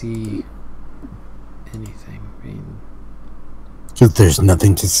can't see anything? Because there's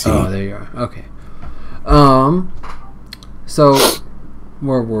nothing to see. Oh, there you are. Okay. So,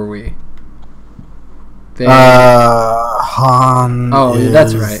 where were we? Han. Oh, yeah,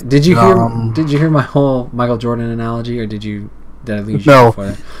 that's right. Did you hear my whole Michael Jordan analogy, or did I lose you before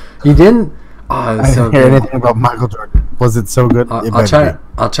that? You didn't? Oh, it was so I didn't hear good. anything about Michael Jordan. Was it so good?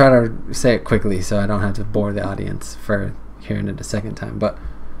 I'll try to say it quickly so I don't have to bore the audience for hearing it a second time. But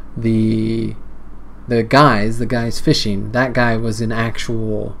the guys fishing, that guy was an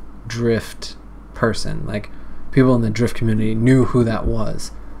actual drift person. Like, people in the drift community knew who that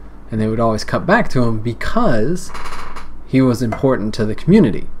was, and they would always cut back to him because he was important to the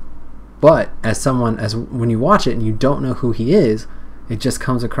community. But when you watch it and you don't know who he is, it just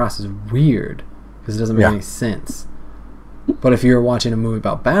comes across as weird because it doesn't make any sense. But if you're watching a movie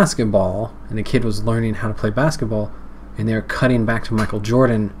about basketball and a kid was learning how to play basketball and they're cutting back to Michael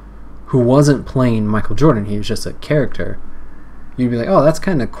Jordan, who wasn't playing Michael Jordan, he was just a character, you'd be like, oh, that's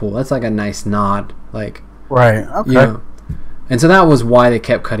kind of cool. That's like a nice nod. Like, right, okay. You know? And so that was why they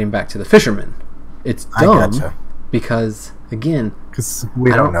kept cutting back to the fisherman. It's dumb because, again... Because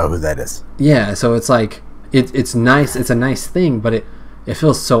we don't know who that is. Yeah, so it's like, it's nice. It's a nice thing, but it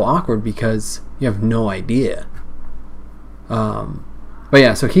feels so awkward because you have no idea. But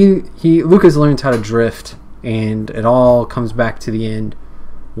yeah, so Lucas learns how to drift, and it all comes back to the end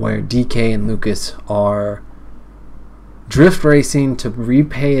where DK and Lucas are drift racing to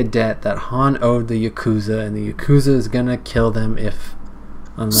repay a debt that Han owed the Yakuza, and the Yakuza is gonna kill them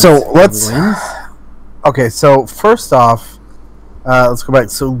unless he wins. Okay, so first off, let's go back.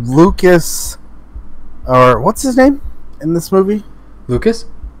 So Lucas, or what's his name in this movie? Lucas?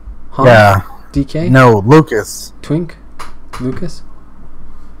 Han? Yeah. DK? No, Lucas. Twink? Lucas?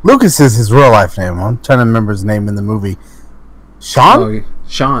 Lucas is his real life name. I'm trying to remember his name in the movie. Sean? Oh,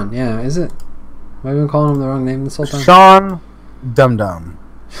 Sean, yeah. Is it? Have I been calling him the wrong name this whole time? Sean Dum Dum.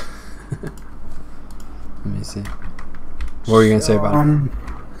 Let me see. What were you going to say about him?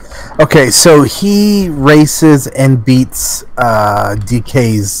 Okay, so he races and beats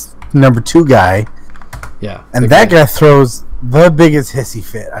DK's number 2 guy. Yeah. And that guy throws the biggest hissy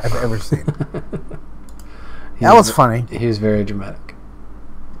fit I've ever seen. That was funny. He was very dramatic.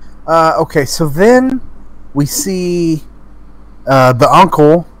 Okay, so then we see the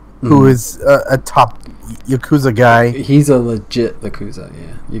uncle, who is a top Yakuza guy. He's a legit Yakuza,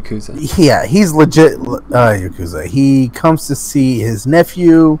 Yakuza. Yeah, he's legit Yakuza. He comes to see his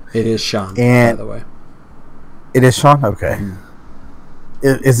nephew. It is Sean, by the way. It is Sean? Okay. Mm.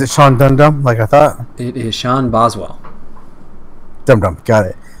 Is it Sean Dum Dum, like I thought? It is Sean Boswell. Dum Dum, got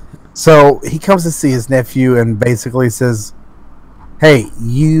it. So he comes to see his nephew and basically says, hey,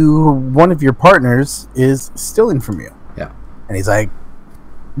 one of your partners is stealing from you. Yeah. And he's like,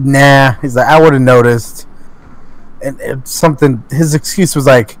 nah. He's like, I would have noticed. And something, his excuse was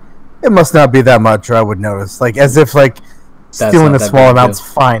like, it must not be that much or I would notice. Like, as if, like, stealing a small amount's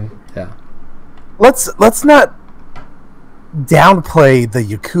fine. Yeah. Let's not downplay the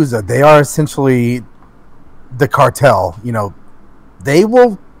Yakuza. They are essentially the cartel. You know, they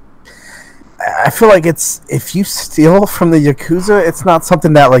will... I feel like it's if you steal from the Yakuza, it's not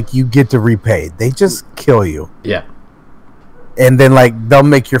something that like you get to repay. They just kill you. Yeah. And then like they'll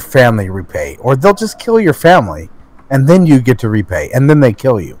make your family repay, or they'll just kill your family, and then you get to repay, and then they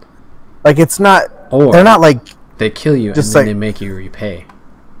kill you. Like it's not. Or they're not like they kill you just and then like, they make you repay.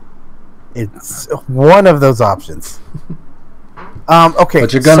 It's one of those options. Okay,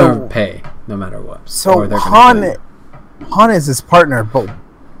 but you're gonna pay no matter what. So Han is his partner, but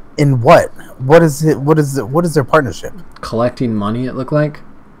in what? What is it? What is their partnership? Collecting money. It looked like.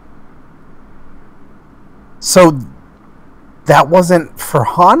 So that wasn't for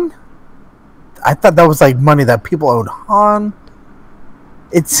Han? I thought that was like money that people owed Han.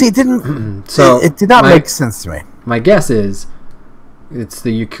 It didn't. So it did not make sense to me. My guess is it's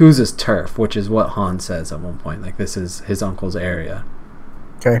the Yakuza's turf, which is what Han says at one point. Like this is his uncle's area.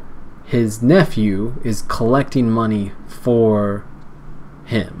 Okay. His nephew is collecting money for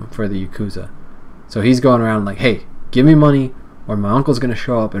him, for the Yakuza. So he's going around like, hey, give me money or my uncle's going to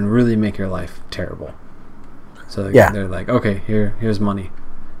show up and really make your life terrible. So they're like, okay, here's money.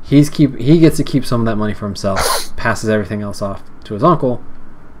 He gets to keep some of that money for himself, passes everything else off to his uncle.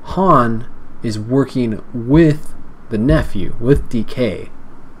 Han is working with the nephew, with DK.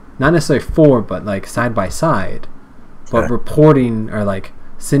 Not necessarily for, but like side by side. But reporting or like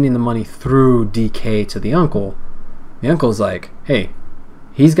sending the money through DK to the uncle. The uncle's like, hey,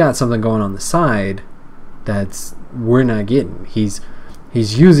 he's got something going on the side that's we're not getting. He's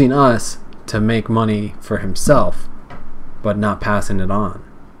using us to make money for himself, but not passing it on.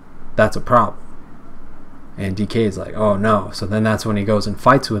 That's a problem. And DK is like, oh no. So then that's when he goes and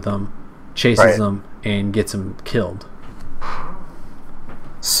fights with them, chases them, and gets him killed.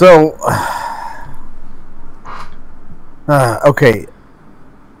 So, okay.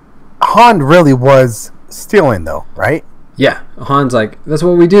 Han really was stealing, though, right? Yeah. Han's like, that's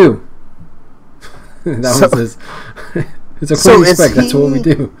what we do. Was his. It's a clear respect. That's what we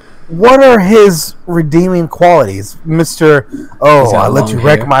do. What are his redeeming qualities, Mr. Oh, I let you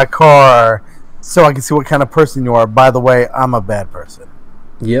wreck my car so I can see what kind of person you are. By the way, I'm a bad person.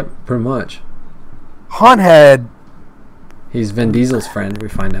 Yep, pretty much. Han had... He's Vin Diesel's friend, we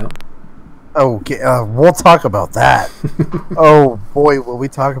find out. Okay, we'll talk about that. Oh, boy, will we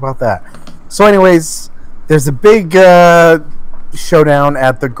talk about that. So anyways, there's a big showdown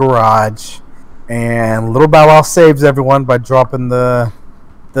at the garage, and Little Bow Wow saves everyone by dropping the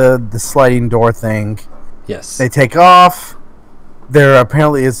sliding door thing. Yes. They take off. There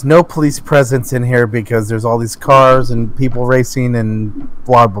apparently is no police presence in here because there's all these cars and people racing and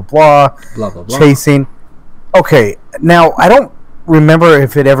blah, blah, blah. Blah, blah, blah. Chasing. Okay, now, I don't remember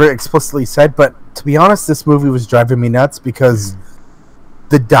if it ever explicitly said, but to be honest, this movie was driving me nuts because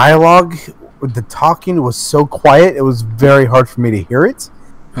the dialogue, the talking was so quiet, it was very hard for me to hear it.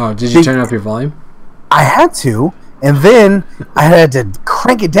 Oh, did you turn up your volume? I had to. And then I had to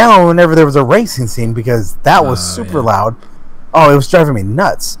crank it down whenever there was a racing scene because that was super loud. Oh, it was driving me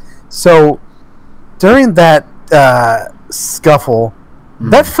nuts. So during that scuffle,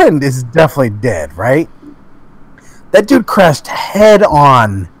 that friend is definitely dead, right? That dude crashed head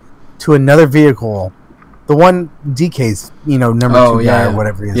on to another vehicle. The one DK's, number 2 guy or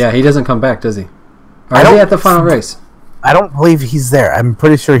whatever he is. Yeah, he doesn't come back, does he? Or is he at the final race? I don't believe he's there. I'm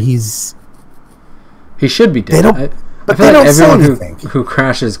pretty sure he's... He should be dead. I feel like everyone who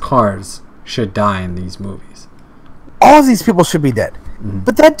crashes cars should die in these movies. All of these people should be dead.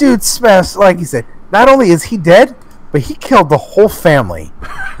 But that dude smashed, like you said, not only is he dead, but he killed the whole family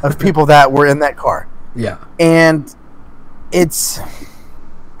of people that were in that car. Yeah. And it's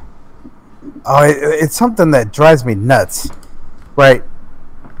something that drives me nuts, right?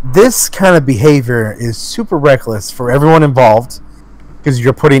 This kind of behavior is super reckless for everyone involved because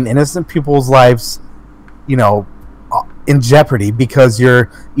you're putting innocent people's lives in jeopardy because you're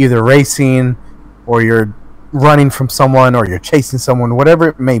either racing or you're running from someone or you're chasing someone, whatever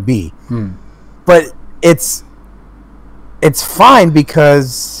it may be. But it's fine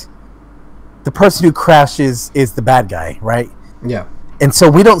because the person who crashes is the bad guy, right? Yeah. And so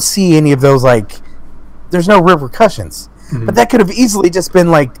we don't see any of those, like, there's no repercussions. But that could have easily just been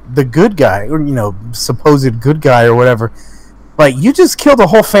like the good guy or, supposed good guy or whatever. Like, you just killed a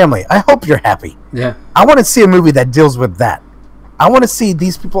whole family. I hope you're happy. Yeah. I want to see a movie that deals with that. I want to see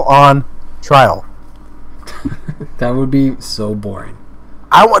these people on trial. That would be so boring.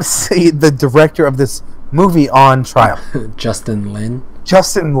 I want to see the director of this movie on trial. Justin Lin.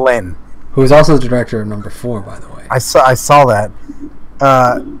 Justin Lin. Who is also the director of number 4, by the way. I saw that.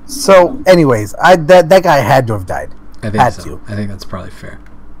 So, anyways, that guy had to have died. I think so. I think that's probably fair.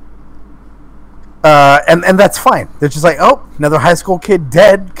 And that's fine. They're just like, oh, another high school kid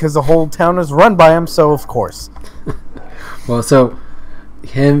dead because the whole town is run by him. So of course. Well, Sean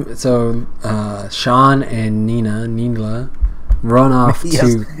and Ningla run off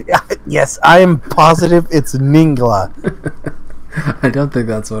to. Yes, I am positive it's Ningla. I don't think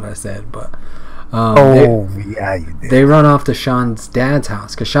that's what I said, but. Yeah, you did. They run off to Sean's dad's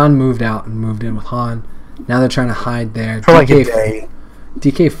house because Sean moved out and moved in with Han. Now they're trying to hide there. For like a day.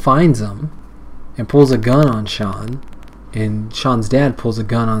 DK finds them and pulls a gun on Sean, and Sean's dad pulls a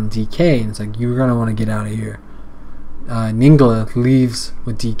gun on DK, and it's like, you're gonna want to get out of here. Ningla leaves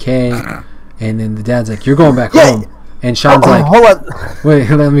with DK, and then the dad's like, you're going back home. And Sean's like, hold on. Wait,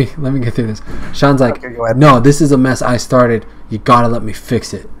 let me get through this. Sean's like, Okay, go ahead. no, this is a mess I started. You gotta let me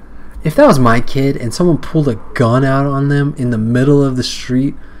fix it. If that was my kid and someone pulled a gun out on them in the middle of the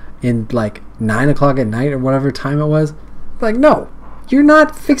street in like 9 o'clock at night or whatever time it was, like, no, you're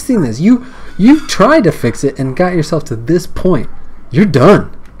not fixing this. You tried to fix it and got yourself to this point. You're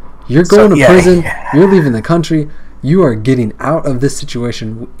done. You're going to prison. You're leaving the country. You are getting out of this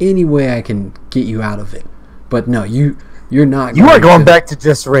situation any way I can get you out of it. But no, you're not. You are going back to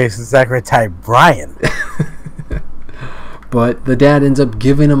just race Zachary Ty Bryan. But the dad ends up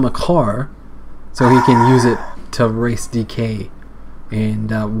giving him a car so he can use it to race DK and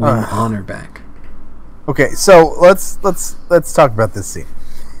win honor back. Okay, so let's talk about this scene.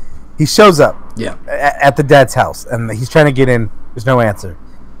 He shows up at the dad's house, and he's trying to get in. There's no answer.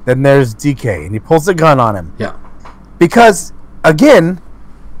 Then there's DK, and he pulls a gun on him. Yeah. Because, again,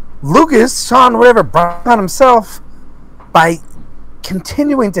 Lucas, Sean, whatever, brought on himself by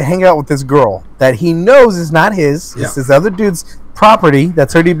continuing to hang out with this girl that he knows is not his. It's this other dude's property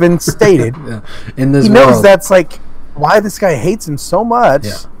that's already been stated. In this he knows world. that's like why this guy hates him so much.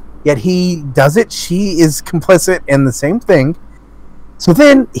 Yeah. Yet he does it. She is complicit in the same thing. So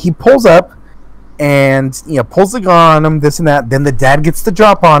then he pulls up and pulls the gun on him, this and that. Then the dad gets the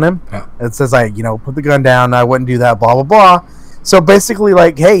drop on him. Yeah. It says like, put the gun down. I wouldn't do that. Blah blah blah. So basically,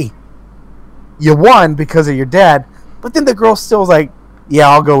 like, hey, you won because of your dad. But then the girl still was like, yeah,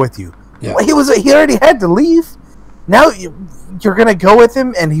 I'll go with you. Yeah. Well, he already had to leave. Now you're going to go with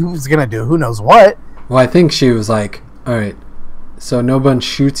him, and he was going to do who knows what. Well, I think she was like, all right, so no one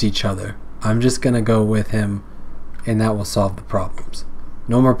shoots each other. I'm just going to go with him, and that will solve the problems.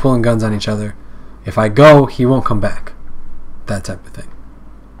 No more pulling guns on each other. If I go, he won't come back. That type of thing.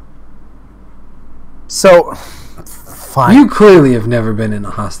 So, fine. You clearly have never been in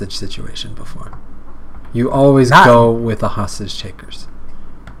a hostage situation before. You always go with the hostage takers.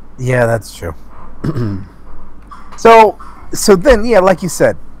 Yeah, that's true. So then, like you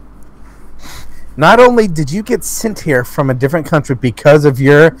said, not only did you get sent here from a different country because of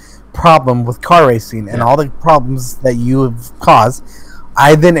your problem with car racing and all the problems that you have caused,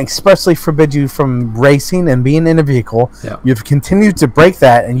 I then expressly forbid you from racing and being in a vehicle. Yeah. You've continued to break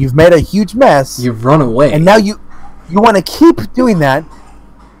that, and you've made a huge mess. You've run away. And now you want to keep doing that.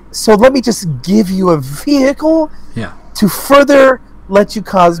 So let me just give you a vehicle to further let you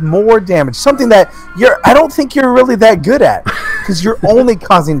cause more damage. Something that I don't think you're really that good at, because you're only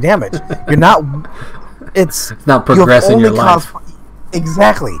causing damage. You're not. It's not progressing your life.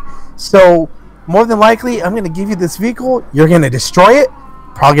 Exactly. So more than likely, I'm going to give you this vehicle. You're going to destroy it.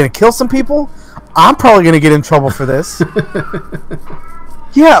 Probably going to kill some people. I'm probably going to get in trouble for this.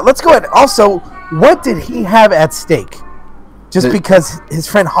 Yeah, let's go ahead. Also, what did he have at stake? Just because his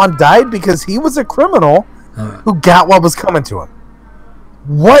friend Han died because he was a criminal who got what was coming to him.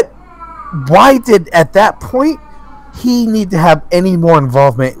 Why did, at that point, he need to have any more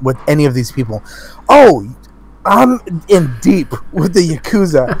involvement with any of these people? Oh, I'm in deep with the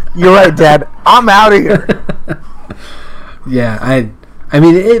Yakuza. You're right, Dad. I'm out of here. Yeah, I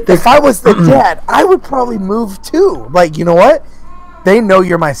mean, if I was the dad, I would probably move too. Like, you know what? They know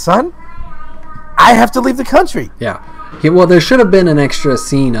you're my son. I have to leave the country. Yeah. Well, there should have been an extra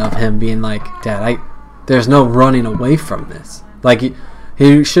scene of him being like, Dad, there's no running away from this. Like,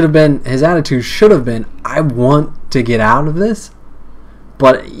 he should have been, his attitude should have been, I want to get out of this,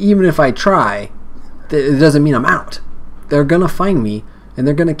 but even if I try, it doesn't mean I'm out. They're going to find me, and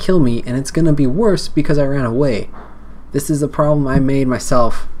they're going to kill me, and it's going to be worse because I ran away. This is a problem I made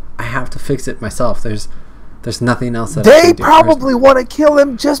myself. I have to fix it myself. There's nothing else that I can do. They probably want to kill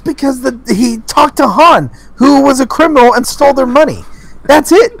him just because he talked to Han, who was a criminal and stole their money.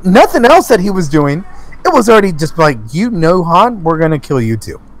 That's it. Nothing else that he was doing. It was already just like, Han, we're going to kill you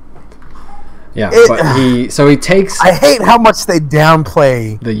too. Yeah, but he takes... I hate how much they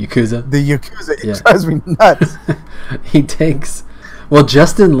downplay... The Yakuza? It drives me nuts. He takes... Well,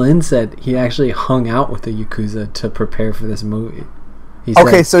 Justin Lin said he actually hung out with the Yakuza to prepare for this movie. He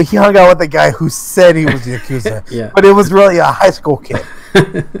Okay, said, so he hung out with the guy who said he was Yakuza. Yeah. But it was really a high school kid.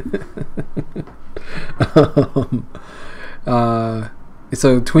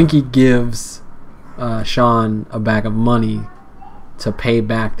 So Twinkie gives Sean a bag of money to pay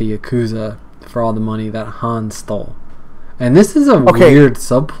back the Yakuza for all the money that Han stole. And this is a weird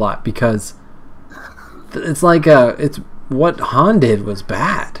subplot because it's like it's what Han did was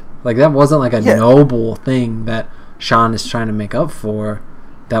bad. Like that wasn't like a noble thing that Sean is trying to make up for.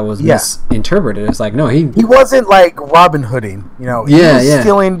 That was misinterpreted. It's like, no, he wasn't like Robin Hooding, you know. He was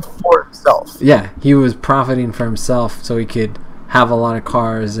stealing for himself. Yeah, he was profiting for himself so he could have a lot of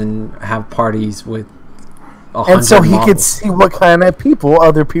cars and have parties with 100 and so he models. could see what kind of people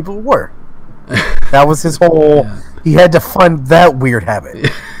other people were. That was his whole. Yeah. He had to fund that weird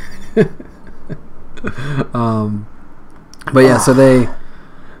habit. But yeah, so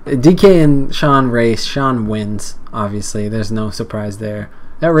DK and Sean race. Sean wins. Obviously, there's no surprise there.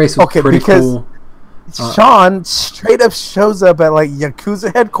 That race was pretty cool. Sean straight up shows up at like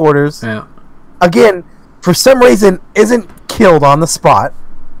Yakuza headquarters. Yeah. Again, for some reason, isn't killed on the spot,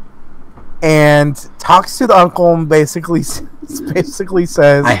 and talks to the uncle and basically says,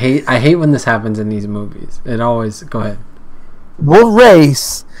 "I hate when this happens in these movies. It always go ahead. We'll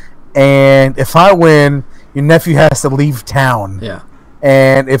race, and if I win, your nephew has to leave town. Yeah.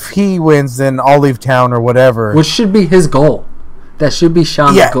 And if he wins, then I'll leave town or whatever. Which should be his goal. That should be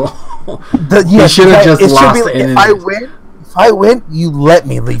Sean's goal. He should have just lost it. If I win, you let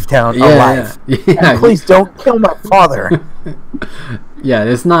me leave town alive. Yeah. Please don't kill my father. Yeah,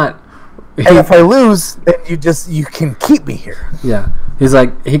 it's not. And if I lose, then you can keep me here. Yeah, he's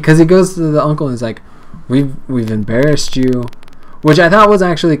like because he goes to the uncle and he's like, we've embarrassed you, which I thought was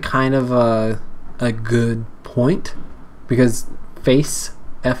actually kind of a good point because face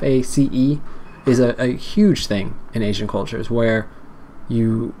FACE is a huge thing in Asian cultures where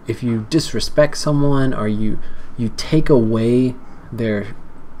if you disrespect someone or you take away their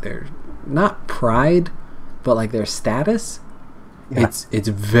not pride but like their status, it's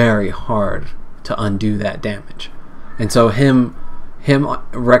very hard to undo that damage. And so him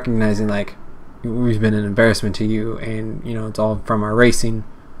recognizing like we've been an embarrassment to you and you know it's all from our racing,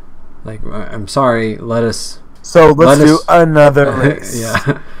 like I'm sorry, let's do another race.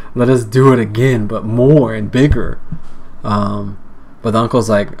 Yeah. Let us do it again, but more and bigger. But the uncle's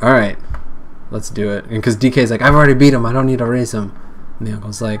like, all right, let's do it. And because DK's like, I've already beat him. I don't need to race him. And the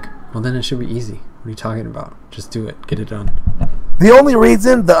uncle's like, well, then it should be easy. What are you talking about? Just do it. Get it done. The only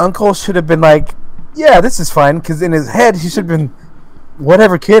reason the uncle should have been like, yeah, this is fine. Because in his head, he should have been,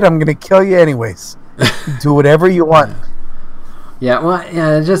 whatever, kid, I'm going to kill you anyways. Do whatever you want. Yeah, well,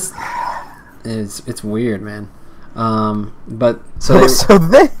 yeah, it's weird, man. But so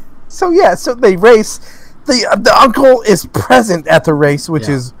they race. The uncle is present at the race, which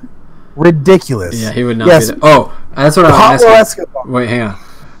is ridiculous. Yeah, he would not be there. Oh, that's what I was asking. Wait, hang on.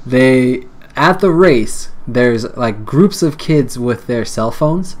 At the race, there's like groups of kids with their cell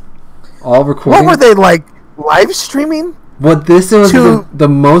phones, all recording. What were they like live streaming? This was the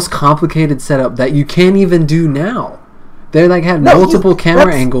most complicated setup that you can't even do now. They like had multiple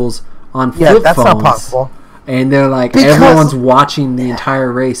camera angles on flip phones. That's not possible. And they're like, everyone's watching the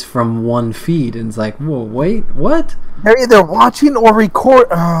entire race from one feed. And it's like, whoa, wait, what? They're either watching or record.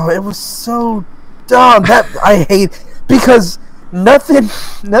 Oh, it was so dumb. That I hate. Because nothing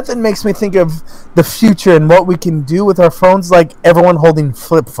makes me think of the future and what we can do with our phones like everyone holding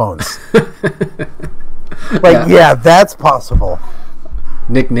flip phones. That's possible.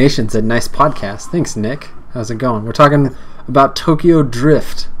 Nick Nation said, nice podcast. Thanks, Nick. How's it going? We're talking about Tokyo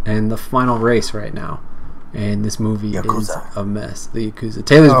Drift and the final race right now. And this movie is a mess. The Yakuza.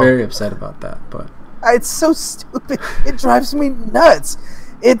 Taylor's very upset about that, but it's so stupid. It drives me nuts.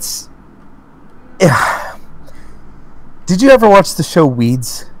 Did you ever watch the show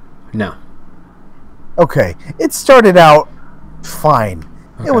Weeds? No. Okay, it started out fine.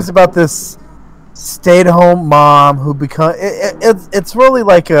 Okay. It was about this stay-at-home mom who it's really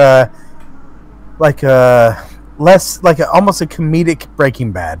almost a comedic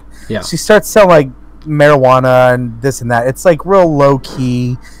Breaking Bad. Yeah. She starts selling like marijuana and this and that. It's like real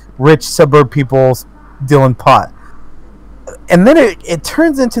low-key, rich suburb people dealing pot. And then it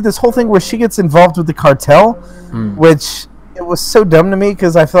turns into this whole thing where she gets involved with the cartel, which it was so dumb to me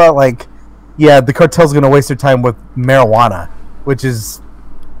because I felt like, the cartel's going to waste their time with marijuana, which is...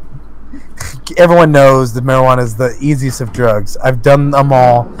 Everyone knows that marijuana is the easiest of drugs. I've done them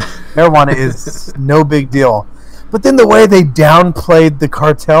all. Marijuana is no big deal. But then the way they downplayed the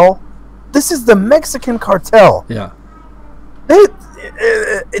cartel... This is the Mexican cartel. Yeah.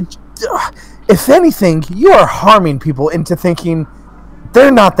 If anything, you are harming people into thinking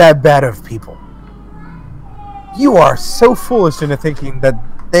they're not that bad of people. You are so foolish into thinking that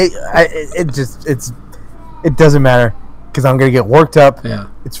it doesn't matter because I'm gonna get worked up. Yeah,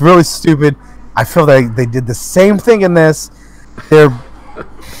 it's really stupid. I feel like they did the same thing in this. They're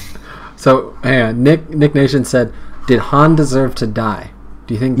so. Hang on. Nick Nation said, "Did Han deserve to die?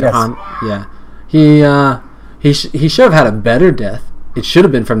 Do you think that Han? Yeah, he should have had a better death. It should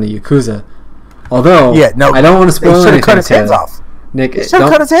have been from the Yakuza. Although, I don't want to spoil anything. Cut his hands off. Nick, should have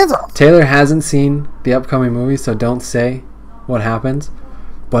cut his hands off. Taylor hasn't seen the upcoming movie, so don't say what happens.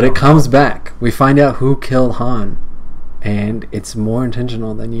 But it comes back. We find out who killed Han, and it's more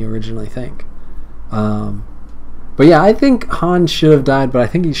intentional than you originally think. But yeah, I think Han should have died, but I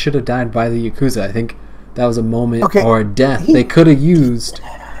think he should have died by the Yakuza. I think that was a moment or a death they could have used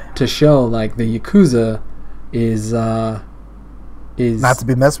to show like the Yakuza is not to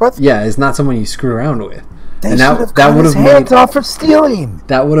be messed with. Yeah, is not someone you screw around with. They should have cut his hands off for stealing.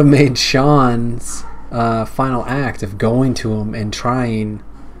 That would have made Sean's final act of going to him and trying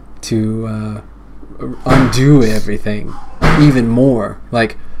to undo everything even more.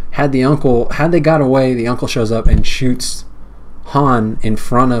 Like, had they got away, the uncle shows up and shoots Han in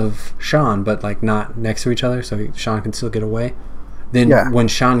front of Sean, but like not next to each other, so Sean can still get away. Then when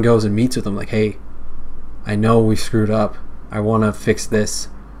Sean goes and meets with him, like, hey, I know we screwed up. I want to fix this.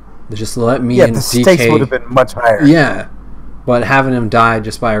 Just let me and the DK... stakes would have been much higher. Yeah, but having him die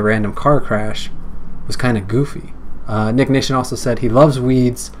just by a random car crash was kind of goofy. Nick Nation also said he loves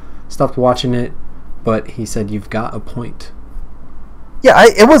Weeds, stopped watching it, but he said you've got a point. Yeah,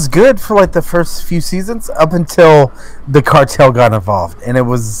 it was good for like the first few seasons up until the cartel got involved, and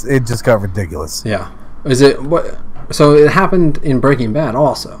it just got ridiculous. Yeah, so it happened in Breaking Bad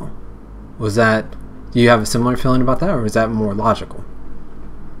also. Was that? Do you have a similar feeling about that, or is that more logical?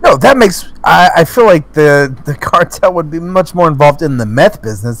 No, that makes... I feel like the cartel would be much more involved in the meth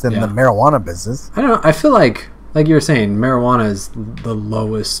business than the marijuana business. I don't know. I feel like you were saying, marijuana is the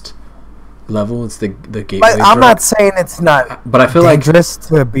lowest level. It's the gateway drug. I'm not saying it's not but I feel dangerous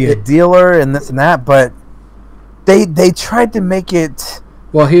to be a dealer and this and that, but they tried to make it...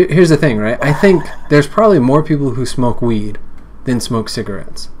 Well, here's the thing, right? I think there's probably more people who smoke weed than smoke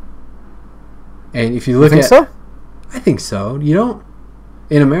cigarettes. And if you look at... so? I think so. You don't...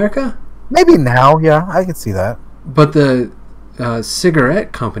 In America? Maybe now, yeah, I can see that. But the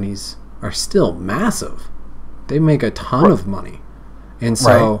cigarette companies are still massive. They make a ton of money. And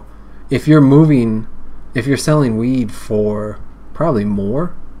so if you're selling weed for probably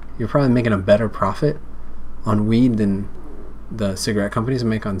more, you're probably making a better profit on weed than the cigarette companies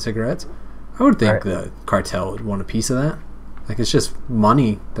make on cigarettes. I would think the cartel would want a piece of that. Like, it's just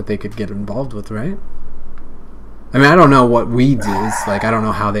money that they could get involved with, right? I mean, I don't know what weeds is. Like, I don't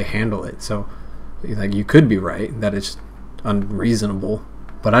know how they handle it. So, like, you could be right that it's unreasonable.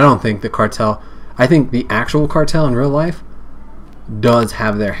 But I don't think the cartel... I think the actual cartel in real life does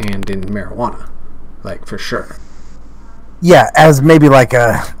have their hand in marijuana. Like, for sure. Yeah, as maybe like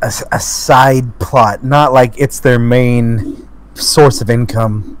a side plot. Not like it's their main source of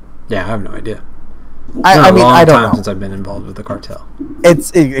income. Yeah, I have no idea. I mean, I don't know. Since I've been involved with the cartel.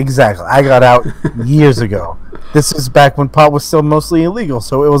 Exactly. I got out years ago. This is back when pot was still mostly illegal,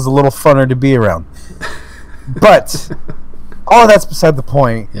 so it was a little funner to be around. But all of that's beside the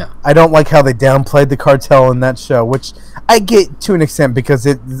point. Yeah. I don't like how they downplayed the cartel in that show, which I get to an extent because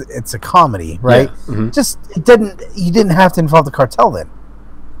it's a comedy, right? Yeah. Mm-hmm. Just you didn't have to involve the cartel then.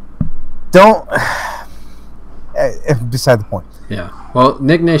 Beside the point. Yeah. Well,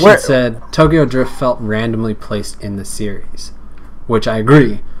 Nick Nation said Tokyo Drift felt randomly placed in the series, which I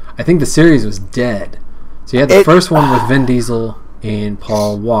agree. I think the series was dead. So you had the first one with Vin Diesel and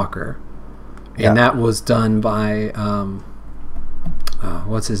Paul Walker, and that was done by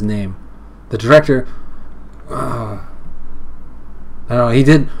what's his name? The director. I don't know.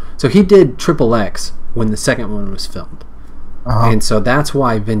 He did Triple X when the second one was filmed. And so that's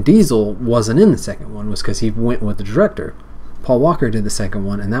why Vin Diesel wasn't in the second one, was because he went with the director. Paul Walker did the second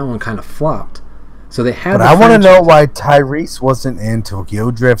one, and that one kind of flopped. So they had. But I want to know why Tyrese wasn't in Tokyo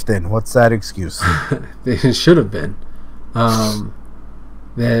Drift. Then what's that excuse? It should have been.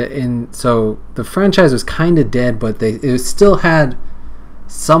 So the franchise was kind of dead, but it still had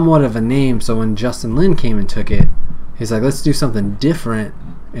somewhat of a name. So when Justin Lin came and took it, he's like, let's do something different,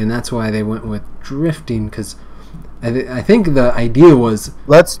 and that's why they went with drifting, because I think the idea was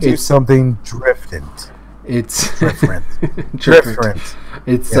let's do something different. It's different.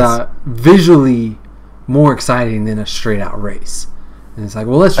 It's visually more exciting than a straight out race. And it's like,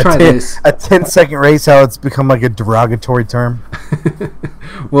 well, let's try this. A 10-second race, how it's become like a derogatory term.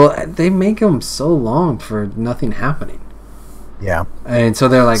 Well, they make them so long for nothing happening. Yeah. And so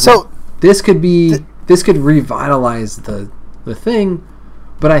they're like, so this could revitalize the thing,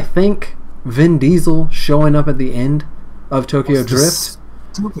 but I think Vin Diesel showing up at the end of Tokyo Drift,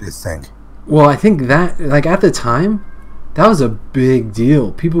 stupidest thing. well, I think that, like, at the time, that was a big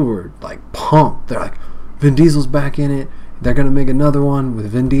deal. People were like pumped. They're like, Vin Diesel's back in it. They're gonna make another one with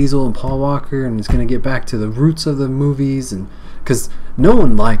Vin Diesel and Paul Walker, and it's gonna get back to the roots of the movies. And because no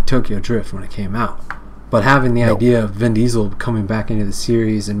one liked Tokyo Drift when it came out, but having the idea of Vin Diesel coming back into the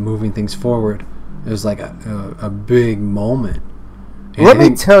series and moving things forward, it was like a big moment. And Let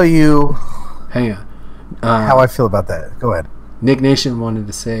me tell you, hang on, how I feel about that. Go ahead. Nick Nation wanted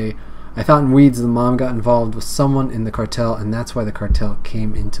to say, I thought in Weeds the mom got involved with someone in the cartel, and that's why the cartel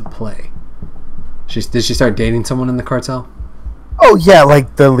came into play. Did she start dating someone in the cartel? Oh yeah,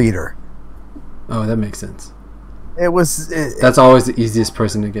 like the leader. Oh, that makes sense. That's always the easiest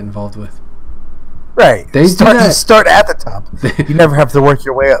person to get involved with. Right. You start at the top. You never have to work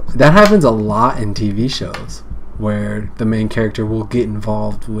your way up. That happens a lot in TV shows where the main character will get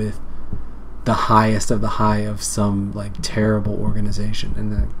involved with the highest of the high of some like terrible organization,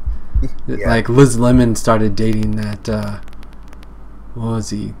 and like Liz Lemon started dating that what was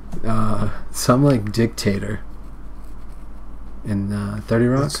he? Some like dictator in 30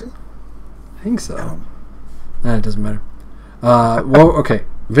 Rock. I think so. It doesn't matter. Well, okay.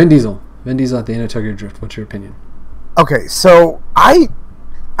 Vin Diesel at the end of Tokyo Drift. What's your opinion? Okay, so I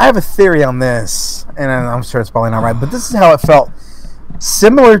have a theory on this, and I'm sure it's probably not right, but this is how it felt.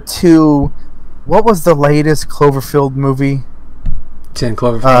 Similar to, what was the latest Cloverfield movie? 10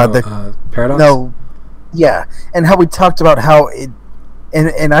 Cloverfield Paradox? No. Yeah, and how we talked about how it,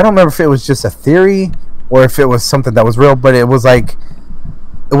 and I don't remember if it was just a theory or if it was something that was real, but it was like,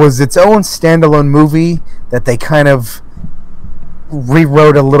 it was its own standalone movie that they kind of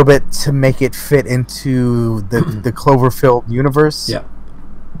rewrote a little bit to make it fit into the Cloverfield universe. Yeah.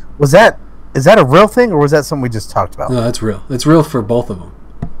 Is that a real thing, or was that something we just talked about? No, that's real. It's real for both of them.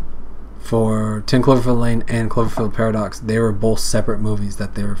 For 10 Cloverfield Lane and Cloverfield Paradox, they were both separate movies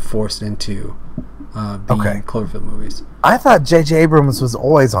that they were forced into being Cloverfield movies. I thought J.J. Abrams was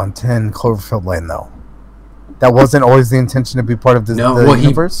always on 10 Cloverfield Lane, though. That wasn't always the intention to be part of the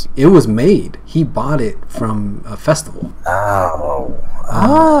universe? It was made. He bought it from a festival.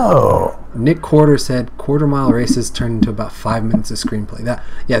 Oh. Nick Quarter said quarter mile races turned into about 5 minutes of screenplay.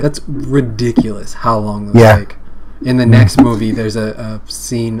 That's ridiculous how long those take. In the next movie, there's a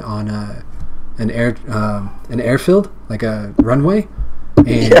scene on an airfield, like a runway,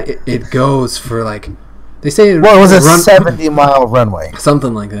 and it goes for like, they say it was a 70-mile runway,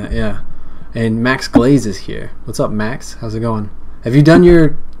 something like that. Yeah. And Max Glaze is here. What's up, Max? How's it going? Have you done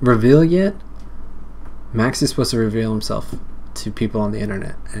your reveal yet? Max is supposed to reveal himself to people on the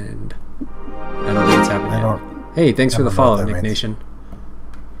internet, and I don't think it's happening yet. Hey, thanks for the follow, Nick Nation.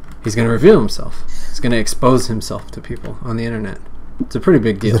 He's going to reveal himself. He's going to expose himself to people on the internet. It's a pretty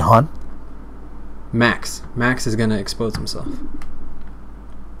big deal. Is it Han? Max is going to expose himself.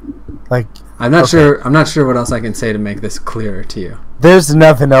 Like, I'm not sure what else I can say to make this clearer to you. There's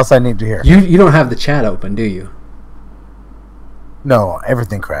nothing else I need to hear. You don't have the chat open, do you? No,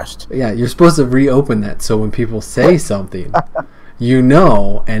 everything crashed. Yeah, you're supposed to reopen that so when people say something, you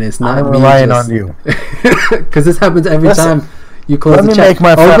know, and it's not I'm me relying on you. Because this happens every time you close the chat.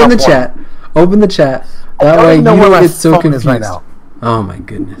 Open the chat. That way you don't get so confused. Right now. Oh my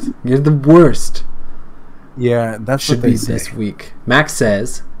goodness, you're the worst. Yeah, that should be this week. Max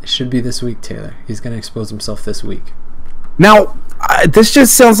says it should be this week, Taylor. He's going to expose himself this week. Now, this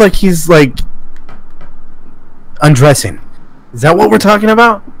just sounds like he's like undressing. Is that what we're talking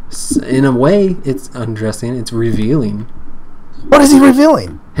about? In a way, it's undressing. It's revealing. What is he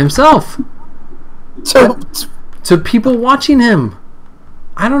revealing? Himself. To people watching him.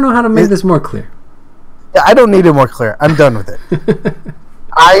 I don't know how to make this more clear. Yeah, I don't need it more clear. I'm done with it.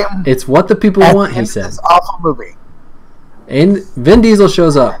 It's what the people want, he said. This awful movie. And Vin Diesel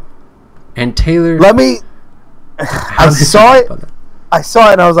shows up. And Taylor... I saw it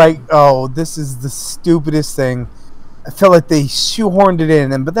and I was like, oh, this is the stupidest thing. I felt like they shoehorned it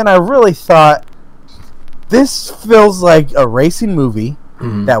in. But then I really thought, this feels like a racing movie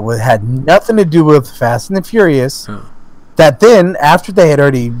that had nothing to do with Fast and the Furious. That then, after they had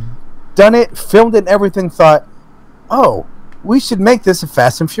already done it, filmed it and everything, thought, oh, we should make this a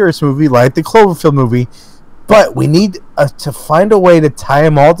Fast and Furious movie like the Cloverfield movie, but we need to find a way to tie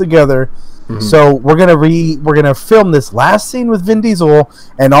them all together. So we're gonna film this last scene with Vin Diesel,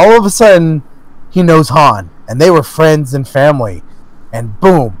 and all of a sudden he knows Han, and they were friends and family, and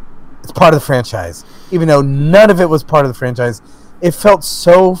boom, it's part of the franchise. Even though none of it was part of the franchise, it felt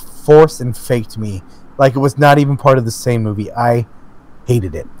so forced and fake to me. Like it was not even part of the same movie. I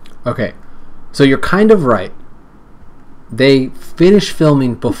hated it. Okay, so you're kind of right. They finished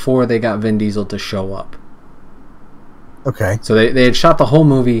filming before they got Vin Diesel to show up. Okay. So they had shot the whole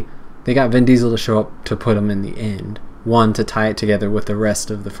movie. They got Vin Diesel to show up to put him in the end. One, to tie it together with the rest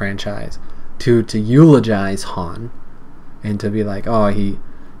of the franchise. Two, to eulogize Han. And to be like, oh, he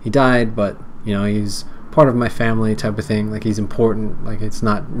died, but, you know, he's part of my family type of thing. Like, he's important. Like,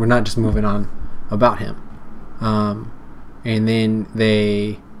 we're not just moving on about him. And then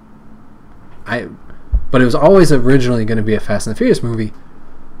but it was always originally going to be a Fast and the Furious movie,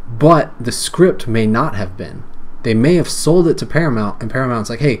 but the script may not have been. They may have sold it to Paramount, and Paramount's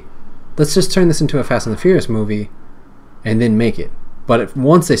like, hey, let's just turn this into a Fast and the Furious movie and then make it. But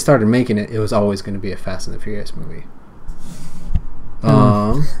once they started making it, it was always going to be a Fast and the Furious movie.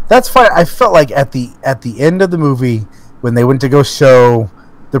 That's fine. I felt like at the end of the movie, when they went to go show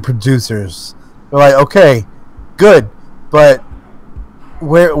the producers, they're like, okay, good, but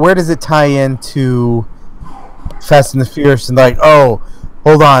where does it tie into Fast and the Furious? And like, oh,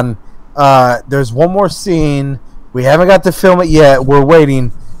 hold on, there's one more scene. We haven't got to film it yet. We're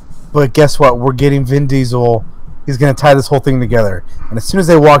waiting, but guess what? We're getting Vin Diesel. He's gonna tie this whole thing together. And as soon as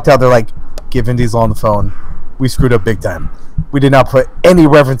they walked out, they're like, get Vin Diesel on the phone. We screwed up big time. We did not put any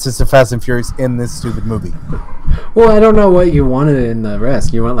references to Fast and Furious in this stupid movie. Well, I don't know what you wanted in the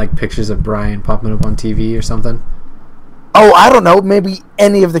rest. You want like pictures of Brian popping up on TV or something? Oh, I don't know. Maybe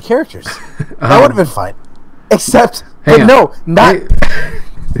any of the characters. That would have been fine. Except, but no, not.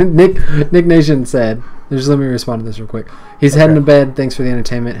 Nick Nation said, just let me respond to this real quick. He's heading to bed. Thanks for the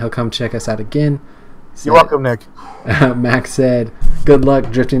entertainment. He'll come check us out again. You're welcome, Nick. Max said, good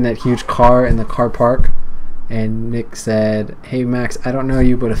luck drifting that huge car in the car park. And Nick said, hey, Max, I don't know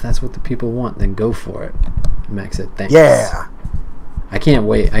you, but if that's what the people want, then go for it. And Max said, thanks. Yeah. I can't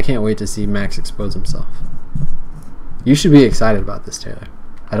wait. I can't wait to see Max expose himself. You should be excited about this, Taylor.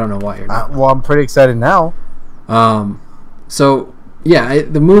 I don't know why you're not. Well, I'm pretty excited now. So, yeah,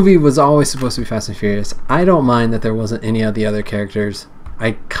 the movie was always supposed to be Fast and Furious. I don't mind that there wasn't any of the other characters.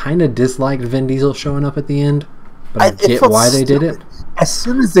 I kind of disliked Vin Diesel showing up at the end, but I get why they did it. As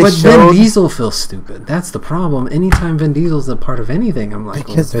soon as they showed... Vin Diesel feels stupid. That's the problem. Anytime Vin Diesel's a part of anything, I'm like,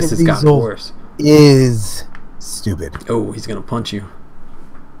 because this has gotten worse. Is stupid. Oh, he's going to punch you.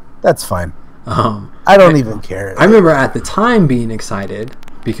 That's fine. I don't even care. I remember at the time being excited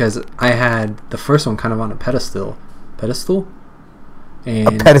because I had the first one kind of on a pedestal.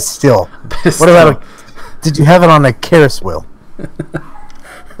 And a pedestal. What about did you have it on a Ferris wheel?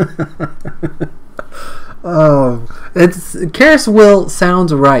 It's Ferris wheel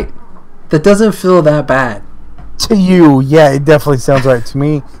sounds right. That doesn't feel that bad. To you, yeah, it definitely sounds right. To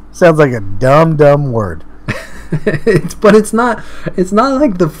me, it sounds like a dumb word. But it's not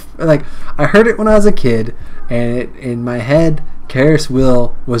like I heard it when I was a kid, and in my head, Ferris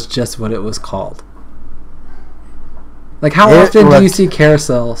wheel was just what it was called. Like, how often do you see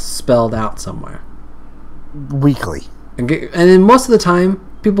carousel spelled out somewhere? Weekly. And then most of the time,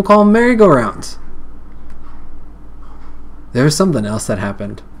 people call them merry-go-rounds. There was something else that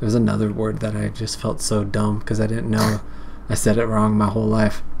happened. There was another word that I just felt so dumb because I didn't know. I said it wrong my whole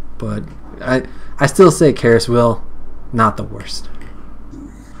life. But I still say Ferris wheel, not the worst.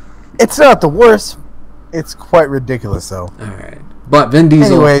 It's not the worst. It's quite ridiculous, though. All right. But Vin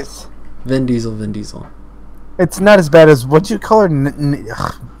Diesel. Anyways. Vin Diesel. It's not as bad as what you call her,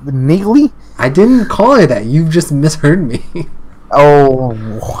 Neely? I didn't call her that. You just misheard me.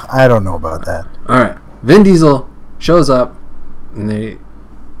 Oh, I don't know about that. All right. Vin Diesel shows up, and they...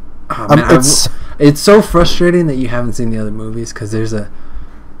 Oh, man, it's so frustrating that you haven't seen the other movies, because there's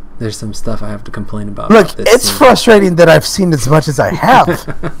some stuff I have to complain about. Look, it's frustrating that I've seen as much as I have.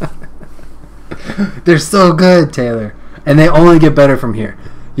 They're so good, Taylor. And they only get better from here.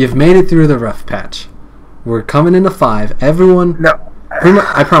 You've made it through the rough patch. We're coming into 5. Everyone... No.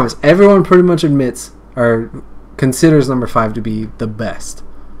 I promise, everyone pretty much admits or considers number 5 to be the best.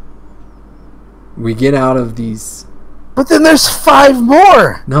 We get out of these... But then there's 5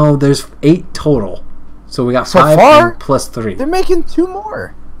 more! No, there's 8 total. So we got so 5 far, plus 3. They're making 2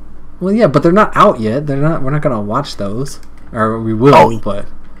 more. Well, yeah, but they're not out yet. We're not going to watch those. Or we will, but...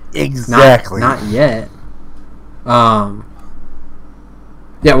 Exactly. Not yet. Yeah,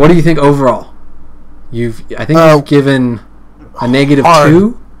 what do you think overall? I think you've given a negative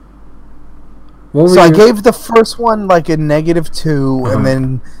 2. I gave the first one like a negative 2, and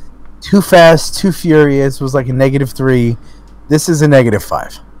then Too Fast, Too Furious was like a negative 3. This is a negative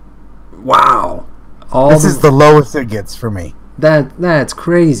 5. Wow. This is the lowest it gets for me. That's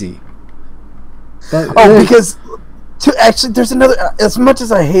crazy. Because Actually, there's another. As much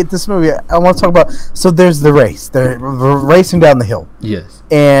as I hate this movie, I want to talk about. So there's the race. They're racing down the hill. Yes.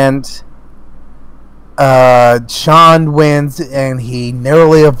 And Sean wins, and he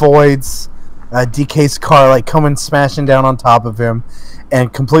narrowly avoids DK's car, like coming smashing down on top of him,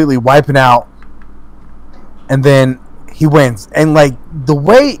 and completely wiping out. And then he wins, and like the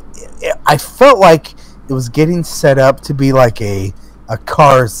way I felt like it was getting set up to be like a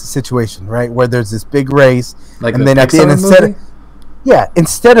Cars situation, right, where there's this big race, like and then at the end,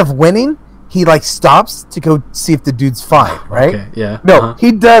 instead of winning, he like stops to go see if the dude's fine, right? Okay, yeah. No,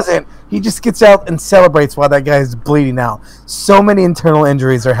 he doesn't. He just gets out and celebrates while that guy's bleeding out. So many internal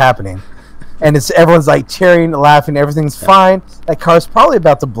injuries are happening, and everyone's like cheering, laughing, everything's fine. That car's probably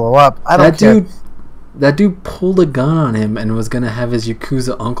about to blow up. I don't care. That dude pulled a gun on him and was gonna have his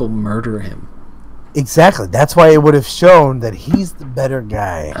Yakuza uncle murder him. Exactly. That's why it would have shown that he's the better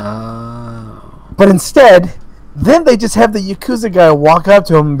guy. Oh. But instead, then they just have the Yakuza guy walk up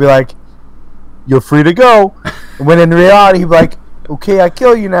to him and be like, "You're free to go." When in reality, he'd be like, "Okay, I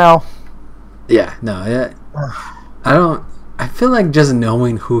kill you now." Yeah, no, yeah. I feel like just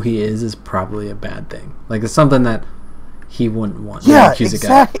knowing who he is probably a bad thing. Like, it's something that he wouldn't want. Yeah,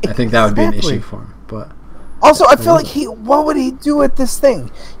 exactly. I think that would be an issue for him. But also, I feel like what would he do at this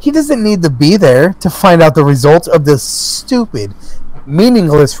thing? He doesn't need to be there to find out the results of this stupid,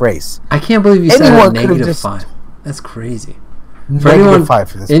 meaningless race. I can't believe you said -5. That's crazy. For -5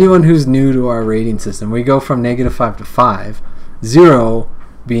 for this. Anyone who's new to our rating system, we go from -5 to 5. 0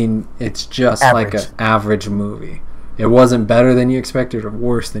 being it's just average. like an average movie. It wasn't better than you expected or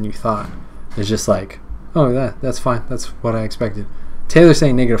worse than you thought. It's just like, oh, that's fine. That's what I expected. Taylor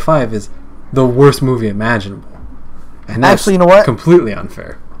saying -5 is the worst movie imaginable, and that's actually, you know what? Completely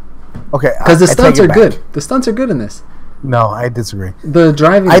unfair. Okay, because the stunts are good. The stunts are good in this. No, I disagree. The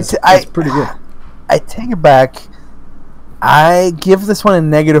driving is pretty good. I take it back. I give this one a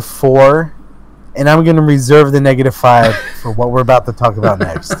 -4, and I'm going to reserve the -5 for what we're about to talk about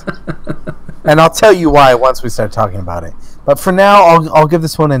next. And I'll tell you why once we start talking about it. But for now, I'll give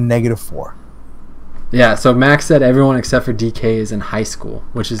this one a -4. Yeah, so Max said everyone except for DK is in high school,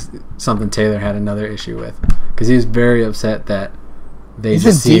 which is something Taylor had another issue with, because he was very upset that they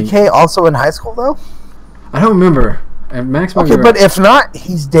Isn't DK also in high school, though? I don't remember. Max might be right. But if not,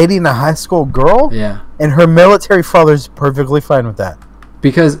 he's dating a high school girl. Yeah. And her military father's perfectly fine with that.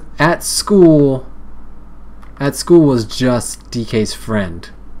 Because at school was just DK's friend,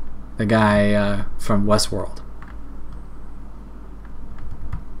 the guy from Westworld.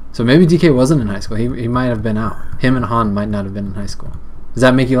 So maybe DK wasn't in high school. He might have been out. Him and Han might not have been in high school. Does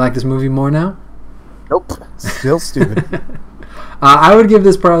that make you like this movie more now? Nope. Still stupid. I would give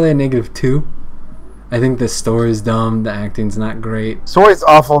this probably a -2. I think the story's dumb. The acting's not great. Story's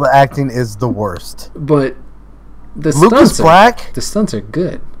awful. The acting is the worst. But the Lucas Black. The stunts are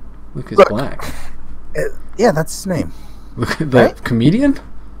good. Lucas Black. Yeah, that's his name. The comedian?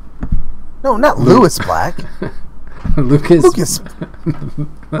 No, not Lewis Black. Lucas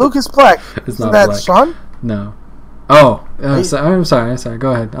Black. Isn't that Black. Sean? No. Oh, I'm sorry.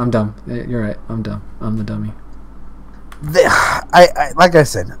 Go ahead. I'm dumb. You're right. I'm dumb. I'm the dummy. Like I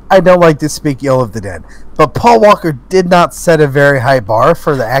said, I don't like to speak ill of the dead, but Paul Walker did not set a very high bar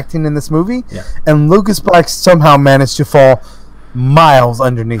for the acting in this movie, and Lucas Black somehow managed to fall miles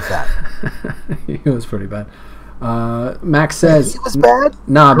underneath that. He was pretty bad. Max says he was bad.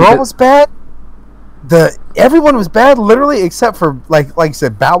 Nah, Girl was bad. Everyone was bad, literally, except for like I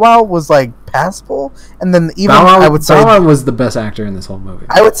said, Bow Wow was like passable, and then even Bow Wow was the best actor in this whole movie.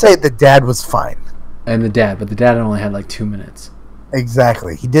 I would say the dad was fine. And the dad only had like 2 minutes.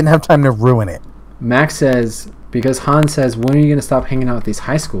 Exactly. He didn't have time to ruin it. Max says, because Han says, when are you going to stop hanging out with these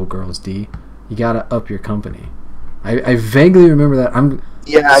high school girls, D? You got to up your company. I vaguely remember that. I'm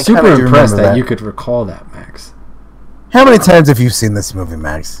super impressed that you could recall that, Max. How many times have you seen this movie,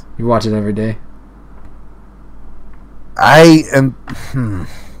 Max? You watch it every day? I am...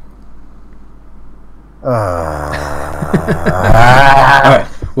 All right.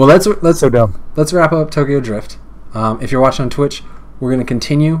 Well, let's so dumb. Let's wrap up Tokyo Drift. If you're watching on Twitch, we're going to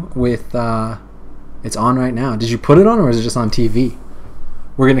continue with... it's on right now. Did you put it on, or is it just on TV?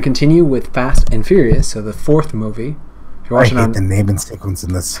 We're going to continue with Fast and Furious, so the 4th movie. If you're watching I hate the naming sequence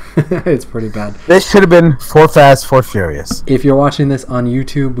in this. It's pretty bad. This should have been 4 Fast, 4 Furious. If you're watching this on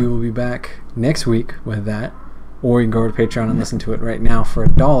YouTube, we will be back next week with that. Or you can go to Patreon and listen to it right now for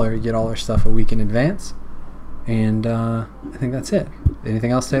 $1. You get all our stuff a week in advance. And I think that's it.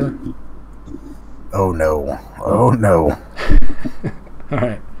 Anything else, Taylor? Oh, no. Oh, no. All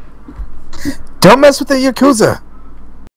right. Don't mess with the Yakuza.